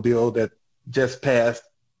Avro bill that just passed,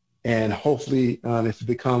 and hopefully if it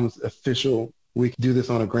becomes official, we can do this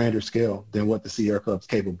on a grander scale than what the Sierra Club is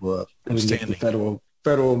capable of. And we get the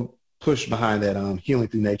federal push behind that healing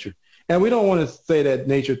through nature. And we don't want to say that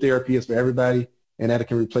nature therapy is for everybody and that it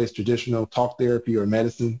can replace traditional talk therapy or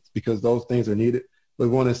medicine because those things are needed. But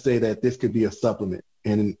we want to say that this could be a supplement.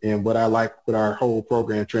 And what I like with our whole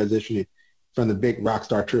program transitioning from the big rock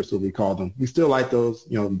star trips, what we call them. We still like those.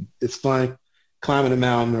 It's fun climbing a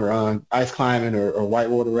mountain or ice climbing or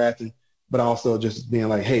whitewater rafting, but also just being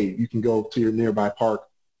like, hey, you can go to your nearby park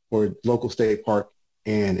or local state park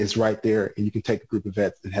and it's right there and you can take a group of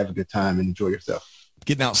vets and have a good time and enjoy yourself.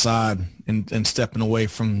 Getting outside and stepping away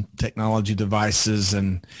from technology devices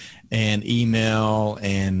and email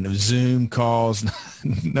and Zoom calls.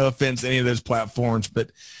 No offense to any of those platforms, but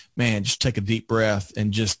man, just take a deep breath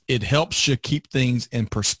and it helps you keep things in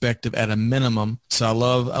perspective at a minimum. So I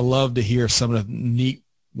love to hear some of the neat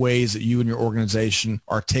ways that you and your organization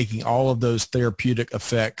are taking all of those therapeutic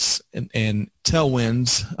effects and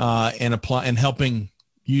tailwinds and helping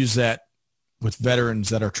use that with veterans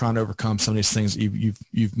that are trying to overcome some of these things that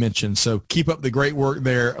you've mentioned. So keep up the great work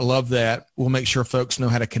there. I love that. We'll make sure folks know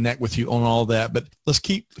how to connect with you on all that. But let's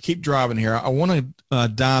keep driving here. I want to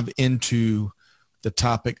dive into the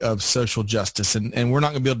topic of social justice, and we're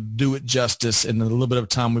not going to be able to do it justice in the little bit of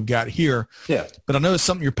time we've got here. Yeah. But I know it's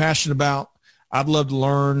something you're passionate about. I'd love to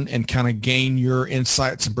learn and kind of gain your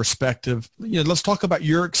insights and perspective. Let's talk about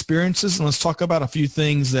your experiences, and let's talk about a few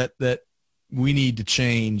things that we need to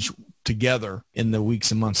change together in the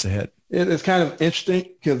weeks and months ahead. It's kind of interesting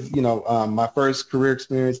because, my first career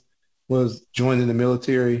experience was joining the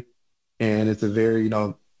military, and it's a very,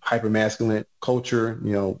 hyper masculine culture.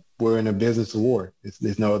 We're in a business of war.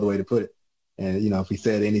 There's no other way to put it. And, if we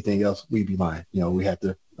said anything else, we'd be lying. We have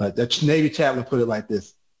to, the Navy chaplain put it like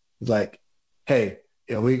this. It's like, hey,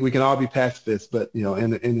 we can all be pacifists, but, in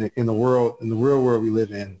the real world we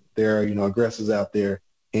live in, there are, aggressors out there,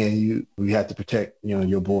 and we have to protect,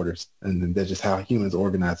 your borders. And that's just how humans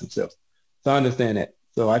organize themselves. So I understand that.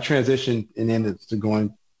 So I transitioned and ended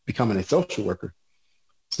to becoming a social worker.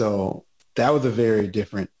 So that was a very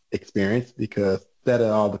different experience because instead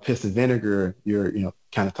of all the piss and vinegar, you're,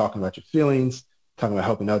 kind of talking about your feelings, talking about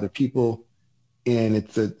helping other people. And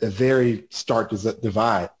it's a very stark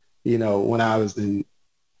divide. When I was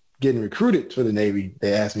getting recruited for the Navy,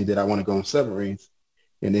 they asked me, did I want to go on submarines?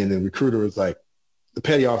 And then the recruiter was like, the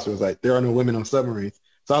petty officer was like, there are no women on submarines.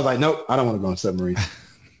 So I was like, nope, I don't want to go on submarines.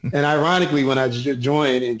 And ironically, when I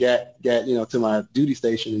joined and got to my duty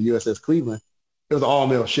station in USS Cleveland, it was an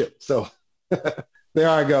all-male ship. So there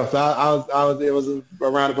I go. So it was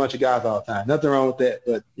around a bunch of guys all the time. Nothing wrong with that,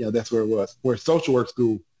 but that's where it was. Where social work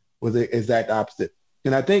school was the exact opposite.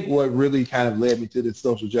 And I think what really kind of led me to this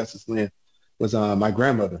social justice land was my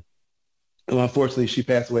grandmother. And unfortunately, she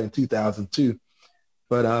passed away in 2002.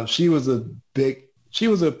 But she was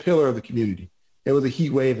a pillar of the community. It was a heat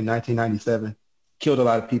wave in 1997, killed a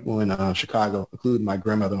lot of people in Chicago, including my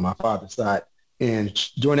grandmother on my father's side. And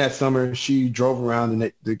during that summer, she drove around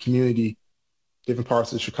in the community, different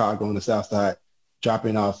parts of Chicago on the south side,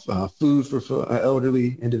 dropping off food for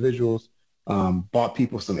elderly individuals, bought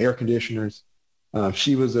people some air conditioners.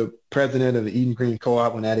 She was a president of the Eden Green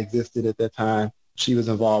Co-op when that existed at that time. She was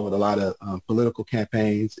involved with a lot of political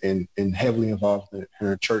campaigns and heavily involved in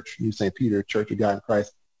her church, New St. Peter, Church of God in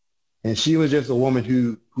Christ. And she was just a woman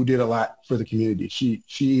who did a lot for the community. She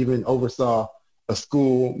even oversaw a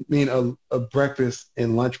school, a breakfast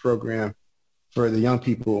and lunch program for the young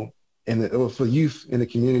people and for youth in the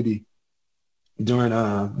community during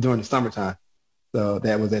the summertime. So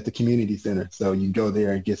that was at the community center. So you go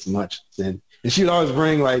there and get some lunch. And she would always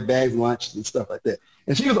bring like bags of lunch and stuff like that.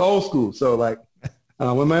 And she was old school. So like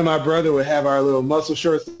when me and my brother would have our little muscle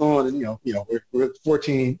shirts on and, we're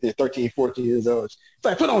 13, 14 years old. It's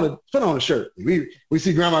like, put on a shirt. We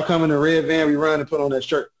see grandma come in a red van, we run and put on that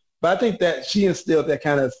shirt. But I think that she instilled that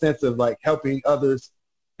kind of sense of like helping others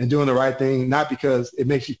and doing the right thing, not because it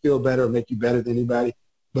makes you feel better or make you better than anybody,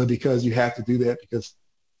 but because you have to do that because,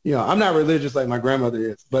 I'm not religious like my grandmother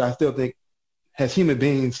is, but I still think as human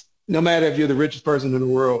beings, no matter if you're the richest person in the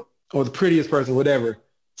world or the prettiest person, whatever,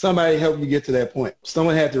 somebody helped you get to that point.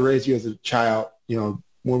 Someone had to raise you as a child. When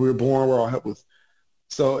we were born, we're all helpless.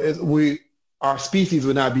 So our species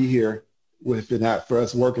would not be here if it not for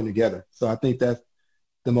us working together. So I think that's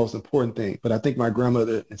the most important thing. But I think my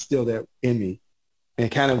grandmother instilled that in me, and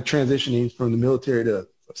kind of transitioning from the military to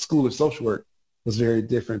school of social work was very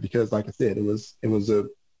different because, like I said, it was a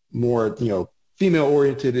more, female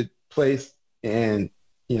oriented place. And,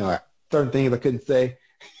 certain things I couldn't say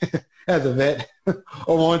as a vet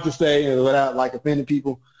or wanted to say without like offending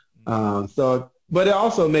people. But it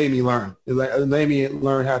also made me learn. It made me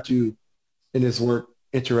learn how to, in this work,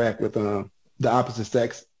 interact with the opposite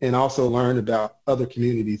sex and also learn about other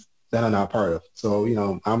communities that I'm not part of. So,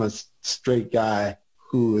 I'm a straight guy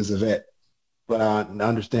who is a vet, but I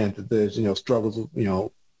understand that there's, struggles with,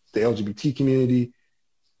 the LGBT community,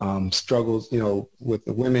 struggles, with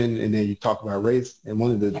the women, and then you talk about race. And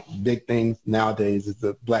one of the big things nowadays is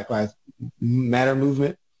the Black Lives Matter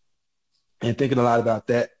movement. And thinking a lot about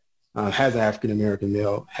that as an African-American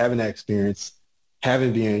male, having that experience,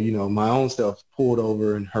 having been, my own self pulled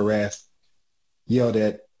over and harassed, yelled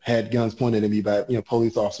at, had guns pointed at me by,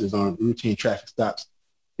 police officers on routine traffic stops.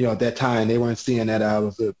 At that time, they weren't seeing that I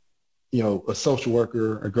was a social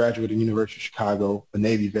worker, a graduate of the University of Chicago, a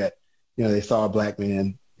Navy vet. They saw a Black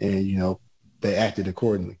man and, they acted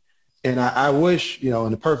accordingly. And I wish, in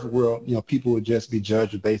the perfect world, people would just be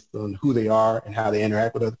judged based on who they are and how they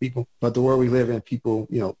interact with other people. But the world we live in, people,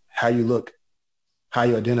 how you look, how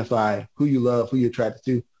you identify, who you love, who you're attracted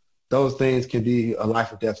to, those things can be a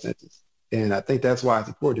life or death sentence. And I think that's why it's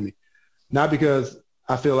important to me. Not because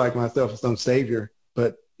I feel like myself as some savior,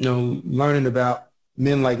 but, learning about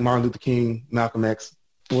men like Martin Luther King, Malcolm X,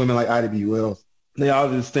 women like Ida B. Wells, they all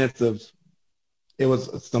had a sense of it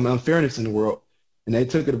was some unfairness in the world. And they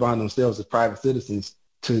took it upon themselves as private citizens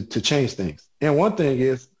to change things. And one thing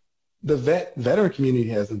is, the veteran community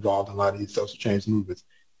has involved in a lot of these social change movements.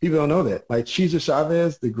 People don't know that. Like Cesar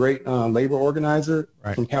Chavez, the great labor organizer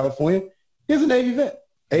from California, he's a Navy vet.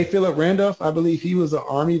 A. Philip Randolph, I believe he was an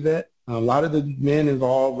Army vet. A lot of the men and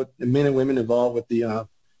women involved with the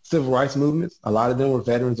civil rights movements, a lot of them were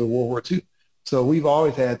veterans of World War II. So we've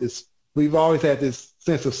always had this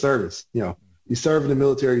sense of service. You know, you serve in the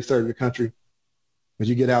military, you serve your country, but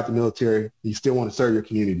you get out the military, you still want to serve your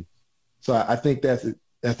community. So I think that's an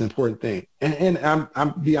important thing. And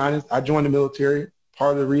I'm be honest, I joined the military,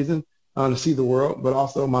 part of the reason to see the world, but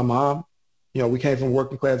also my mom, you know, we came from a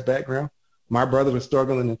working class background. My brother was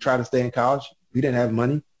struggling to try to stay in college. We didn't have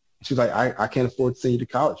money. She's like, I can't afford to send you to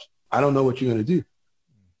college. I don't know what you're going to do.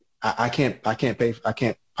 I can't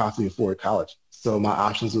possibly afford college. So my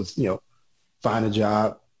options was, you know, find a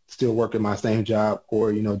job, still work at my same job,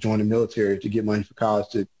 or, you know, join the military to get money for college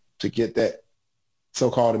to get that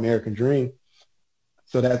so-called American dream.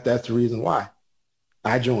 So that's the reason why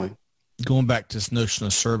I joined. Going back to this notion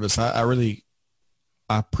of service, I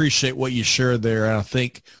appreciate what you shared there. And I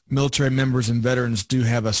think military members and veterans do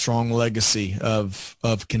have a strong legacy of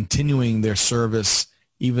continuing their service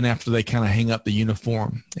even after they kind of hang up the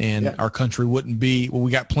uniform. And our country wouldn't be, well,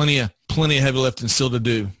 we got plenty of heavy lifting still to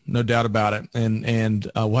do, no doubt about it.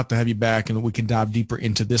 And we'll have to have you back and we can dive deeper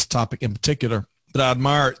into this topic in particular. But I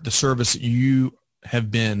admire the service that you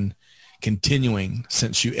have been continuing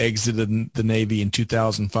since you exited the Navy in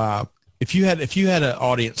 2005. If you had an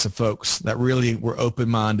audience of folks that really were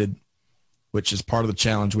open-minded, which is part of the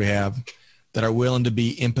challenge we have, that are willing to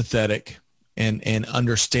be empathetic and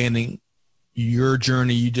understanding your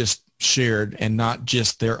journey you just shared and not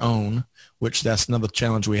just their own, which that's another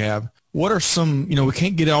challenge we have. What are some, you know, we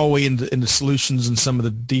can't get all the way into solutions and some of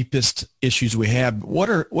the deepest issues we have,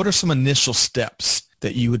 but what are some initial steps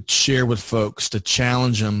that you would share with folks to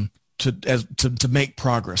challenge them to make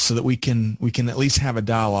progress so that we can at least have a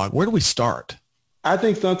dialogue? Where do we start? I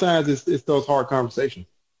think sometimes it's those hard conversations,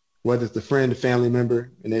 whether it's the friend, the family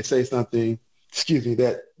member, and they say something,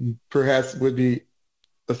 that perhaps would be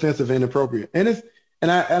offensive and inappropriate. And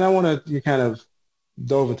I want to kind of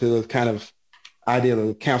dove into the kind of idea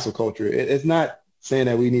of cancel culture. It's not saying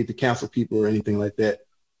that we need to cancel people or anything like that,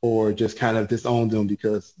 or just kind of disown them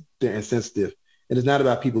because they're insensitive. It is not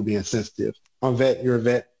about people being sensitive. I'm a vet, you're a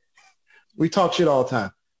vet. We talk shit all the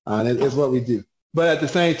time. It's what we do. But at the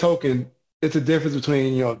same token, it's a difference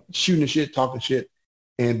between, you know, shooting shit, talking shit,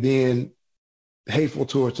 and being hateful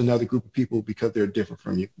towards another group of people because they're different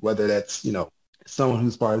from you, whether that's, you know, someone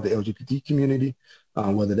who's part of the LGBT community,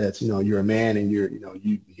 whether that's, you know, you're a man and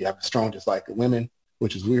you have a strong dislike of women,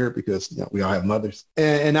 which is weird because, you know, we all have mothers.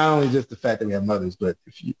 And not only just the fact that we have mothers, but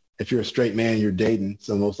if you're a straight man, you're dating,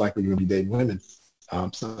 so most likely you're going to be dating women.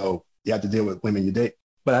 So you have to deal with women you date.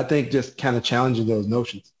 But I think just kind of challenging those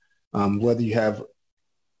notions, whether you have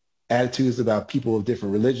attitudes about people of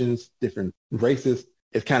different religions, different races,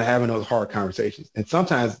 it's kind of having those hard conversations. And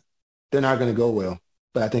sometimes they're not going to go well,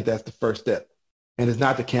 but I think that's the first step. And it's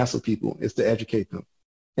not to cancel people, it's to educate them.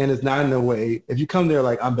 And it's not in a way, if you come there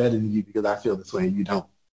like, I'm better than you because I feel this way and you don't.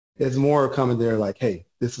 It's more coming there like, hey,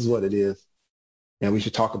 this is what it is, and we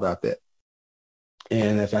should talk about that.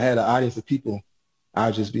 And if I had an audience of people,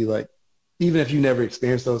 I'd just be like, even if you never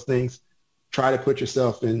experienced those things, try to put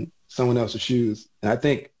yourself in someone else's shoes. And I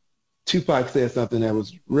think Tupac said something that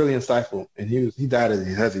was really insightful. And he died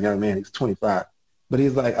as a young man. He was 25. But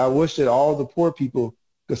he's like, I wish that all the poor people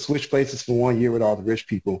could switch places for 1 year with all the rich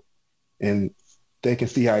people, and they can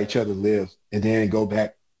see how each other lives, and then go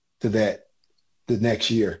back to that the next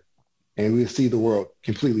year, and we'll see the world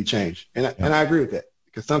completely change. And I agree with that,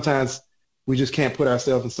 because sometimes we just can't put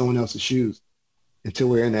ourselves in someone else's shoes until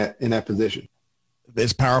we're in that position.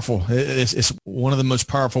 It's powerful. It's one of the most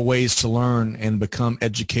powerful ways to learn and become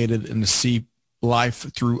educated and to see life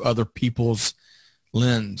through other people's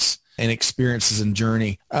lens and experiences and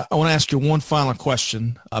journey. I want to ask you one final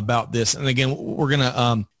question about this. And again,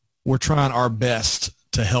 we're trying our best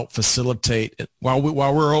to help facilitate it while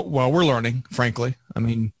we're learning, frankly. I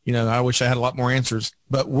mean, you know, I wish I had a lot more answers,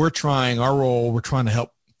 but we're trying to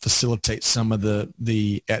help facilitate some of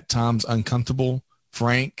the at times uncomfortable,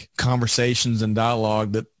 frank conversations and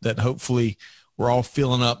dialogue that hopefully we're all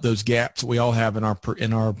filling up those gaps that we all have in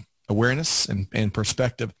our awareness and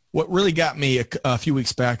perspective. What really got me a few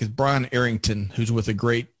weeks back is Brian Arrington, who's with a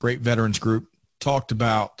great veterans group, talked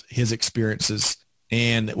about his experiences.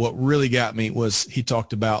 And what really got me was he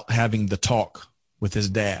talked about having the talk with his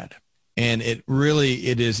dad. And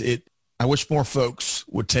I wish more folks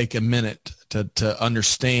would take a minute to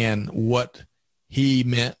understand what he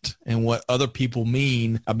meant and what other people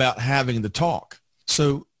mean about having the talk.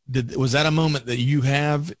 So was that a moment that you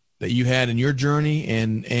have that you had in your journey?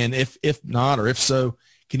 And if not, or if so,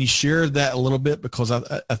 can you share that a little bit? Because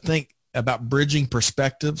I think about bridging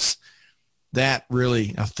perspectives, that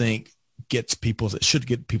really, I think, it should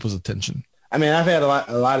get people's attention. I mean, I've had a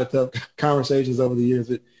lot of tough conversations over the years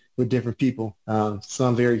with different people.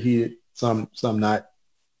 Some very heated, some not.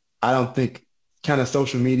 I don't think kind of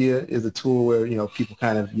social media is a tool where, people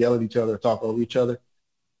kind of yell at each other or talk over each other.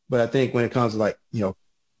 But I think when it comes to like,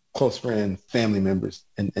 close friends, family members,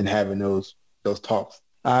 and having those talks.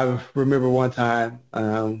 I remember one time,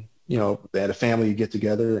 they had a family get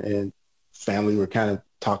together, and family were kind of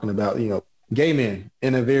talking about, gay men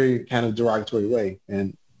in a very kind of derogatory way.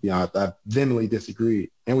 And, I vehemently disagreed.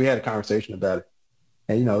 And we had a conversation about it.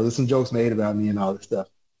 And, there's some jokes made about me and all this stuff.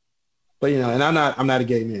 But, and I'm not a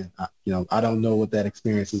gay man. I don't know what that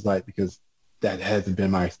experience is like, because that hasn't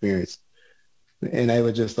been my experience. And they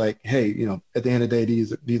were just like, hey, at the end of the day,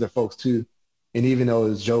 these are folks too. And even though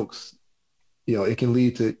it's jokes, it can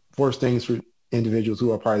lead to worse things for individuals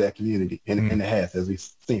who are part of that community. And it has, as we've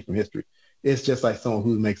seen from history. It's just like someone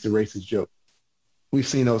who makes a racist joke. We've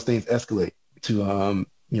seen those things escalate to,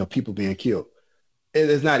 people being killed.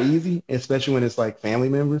 It's not easy, especially when it's like family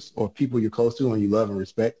members or people you're close to and you love and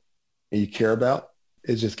respect and you care about.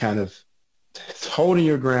 It's just kind of holding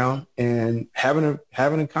your ground and having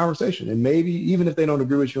a conversation. And maybe even if they don't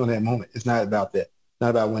agree with you on that moment, it's not about that.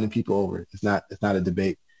 Not about winning people over. It's not a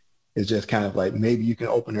debate. It's just kind of like, maybe you can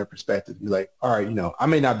open their perspective. Be like, all right, I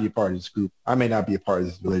may not be a part of this group. I may not be a part of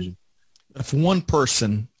this religion. If one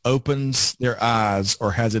person opens their eyes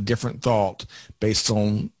or has a different thought based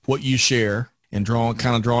on what you share and drawing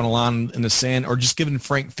a line in the sand, or just giving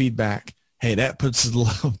frank feedback, hey, that puts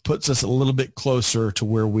us a little bit closer to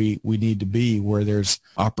where we need to be, where there's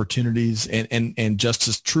opportunities and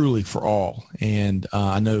justice truly for all. And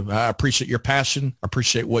I appreciate your passion. I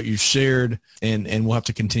appreciate what you shared, and we'll have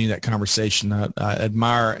to continue that conversation. I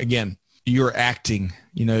admire, again, your acting.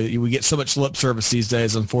 We get so much lip service these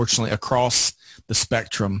days, unfortunately, across the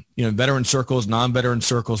spectrum, veteran circles, non-veteran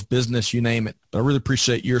circles, business, you name it. But I really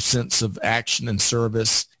appreciate your sense of action and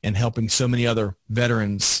service and helping so many other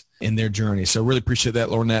veterans in their journey. So really appreciate that,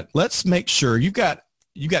 Lornett. Let's make sure you got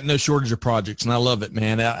no shortage of projects, and I love it,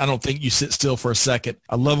 man. I don't think you sit still for a second.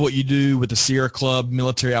 I love what you do with the Sierra Club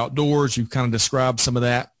Military Outdoors. You've kind of described some of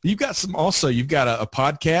that. You've got a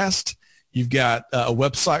podcast. You've got a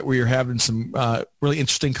website where you're having some really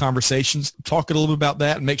interesting conversations. Talk a little bit about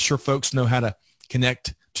that and make sure folks know how to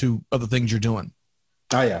connect to other things you're doing.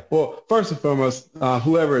 Oh, yeah. Well, first and foremost, all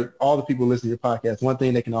the people listening to your podcast, one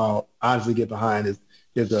thing they can all honestly get behind is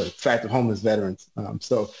the fact of homeless veterans.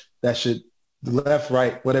 So that should, left,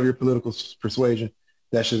 right, whatever your political persuasion,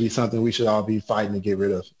 that should be something we should all be fighting to get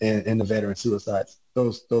rid of. And the veteran suicides,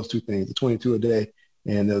 those two things, the 22 a day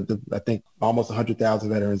and I think almost 100,000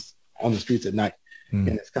 veterans on the streets at night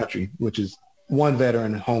in this country, which is one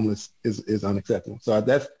veteran homeless is unacceptable. So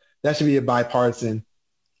that should be a bipartisan,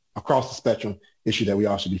 across the spectrum issue that we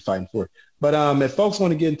all should be fighting for. But if folks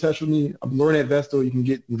want to get in touch with me, I'm Lornett Vestal. You can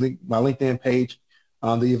get my LinkedIn page.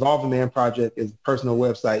 The Evolving Man Project is a personal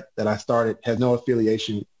website that I started, has no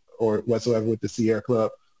affiliation or whatsoever with the Sierra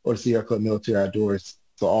Club or the Sierra Club Military Outdoors.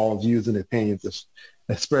 So all views and opinions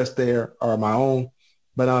expressed there are my own.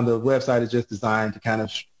 But the website is just designed to kind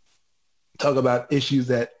of talk about issues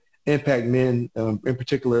that impact men, in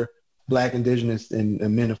particular, Black, Indigenous, and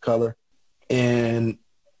men of color. And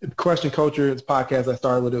Question Culture is a podcast I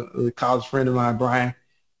started with a college friend of mine, Brian,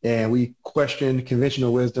 and we questioned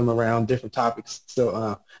conventional wisdom around different topics.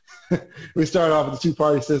 So we started off with the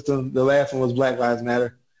two-party system. The last one was Black Lives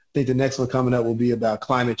Matter. I think the next one coming up will be about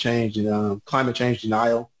climate change and climate change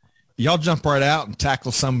denial. Y'all jump right out and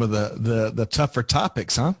tackle some of the tougher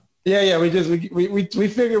topics, huh? Yeah. We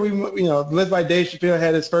figured Live by Dave Chappelle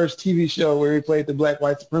had his first TV show where he played the Black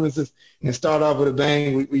white supremacist and start off with a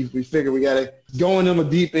bang. We figured we got to go in them a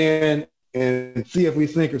deep end and see if we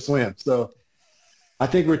sink or swim. So I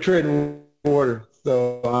think we're treading water.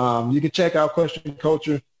 So you can check out Question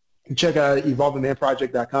Culture. You can check out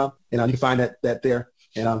evolvingmanproject.com, and you can find that there.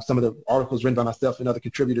 And some of the articles written by myself and other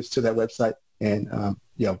contributors to that website. And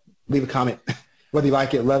leave a comment, whether you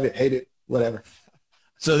like it, love it, hate it, whatever.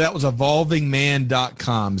 So that was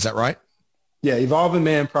evolvingman.com. Is that right? Yeah, Evolving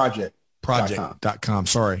Man Project. Project.com,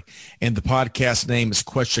 sorry. And the podcast name is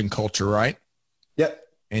Question Culture, right? Yep.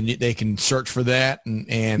 And they can search for that.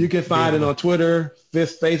 And you can find it on Twitter,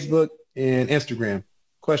 Facebook, and Instagram.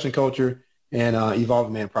 Question Culture and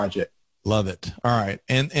Evolving Man Project. Love it. All right.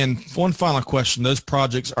 And one final question. Those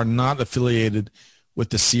projects are not affiliated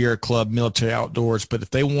with the Sierra Club Military Outdoors, but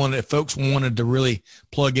if folks wanted to really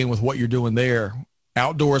plug in with what you're doing there,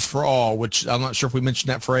 Outdoors for All, which I'm not sure if we mentioned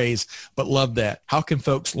that phrase, but love that. How can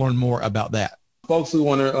folks learn more about that? Folks who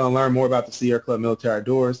want to learn more about the Sierra Club Military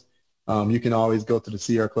Outdoors, you can always go to the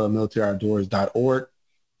SierraClubMilitaryOutdoors.org.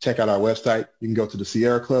 Check out our website. You can go to the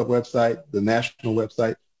Sierra Club website, the national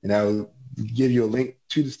website, and that will give you a link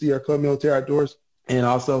to the Sierra Club Military Outdoors. And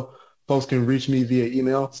also, folks can reach me via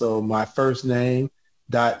email. So my first name,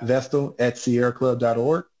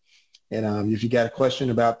 .vestal@sierraclub.org. And if you got a question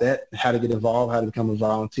about that, how to get involved, how to become a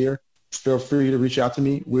volunteer, feel free to reach out to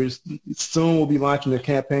me. Soon we'll be launching a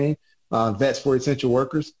campaign, Vets for Essential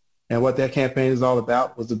Workers. And what that campaign is all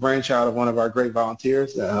about was the brainchild of one of our great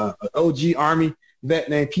volunteers, an OG Army vet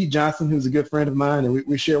named Pete Johnson, who's a good friend of mine, and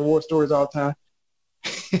we share war stories all the time.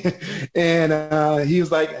 And he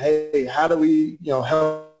was like, hey, how do we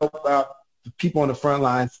help out the people on the front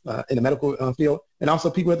lines in the medical field, and also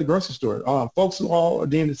people at the grocery store, folks who all are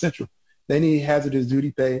deemed essential. They need hazardous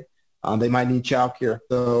duty pay. They might need child care.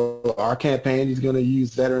 So our campaign is going to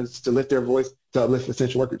use veterans to lift their voice to uplift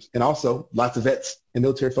essential workers. And also lots of vets and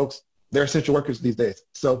military folks, they're essential workers these days.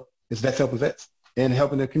 So it's Vets Helping Vets and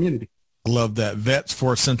helping their community. I love that. Vets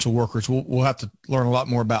for Essential Workers. We'll have to learn a lot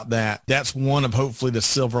more about that. That's one of hopefully the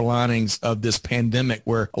silver linings of this pandemic,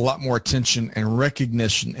 where a lot more attention and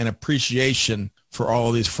recognition and appreciation for all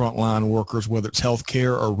of these frontline workers, whether it's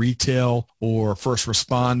healthcare or retail or first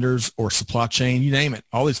responders or supply chain, you name it.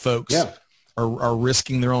 All these folks are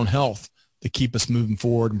risking their own health to keep us moving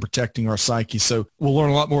forward and protecting our psyche. So we'll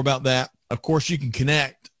learn a lot more about that. Of course, you can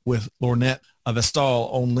connect with Lornette Vestal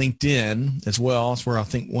on LinkedIn as well. It's where I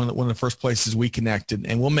think one of the first places we connected.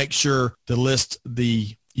 And we'll make sure to list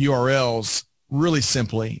the URLs really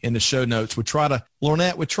simply in the show notes.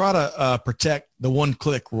 Lornette, we try to protect the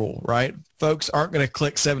one-click rule, right? Folks aren't going to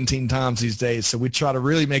click 17 times these days, so we try to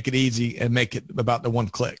really make it easy and make it about the one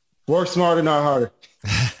click. Work smarter, not harder.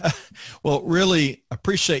 Well, really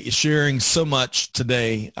appreciate you sharing so much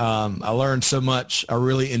today. I learned so much. I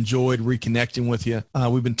really enjoyed reconnecting with you.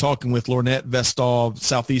 We've been talking with Lornette Vestal,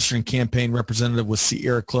 Southeastern Campaign Representative with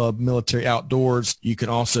Sierra Club Military Outdoors. You can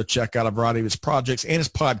also check out a variety of his projects and his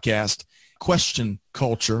podcast, Question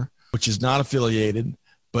Culture, which is not affiliated,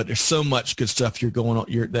 but there's so much good stuff you're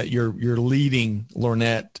leading,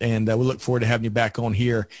 Lornette, and we look forward to having you back on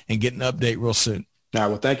here and getting an update real soon. All right.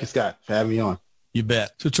 Well, thank you, Scott, for having me on. You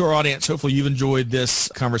bet. So to our audience, hopefully you've enjoyed this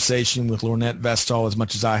conversation with Lornette Vestal as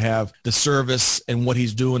much as I have. The service and what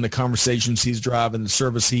he's doing, the conversations he's driving, the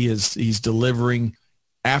service he's delivering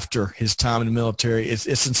after his time in the military,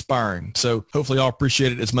 it's inspiring. So hopefully y'all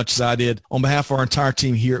appreciate it as much as I did. On behalf of our entire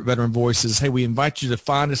team here at Veteran Voices, hey, we invite you to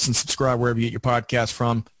find us and subscribe wherever you get your podcast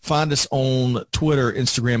from. Find us on Twitter,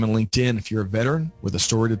 Instagram, and LinkedIn. If you're a veteran with a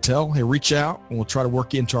story to tell, hey, reach out and we'll try to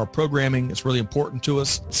work you into our programming. It's really important to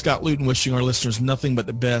us. Scott Luton wishing our listeners nothing but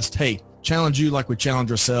the best. Hey, challenge you like we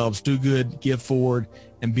challenge ourselves. Do good, give forward,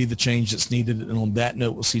 and be the change that's needed. And on that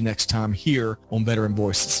note, we'll see you next time here on Veteran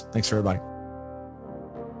Voices. Thanks, everybody.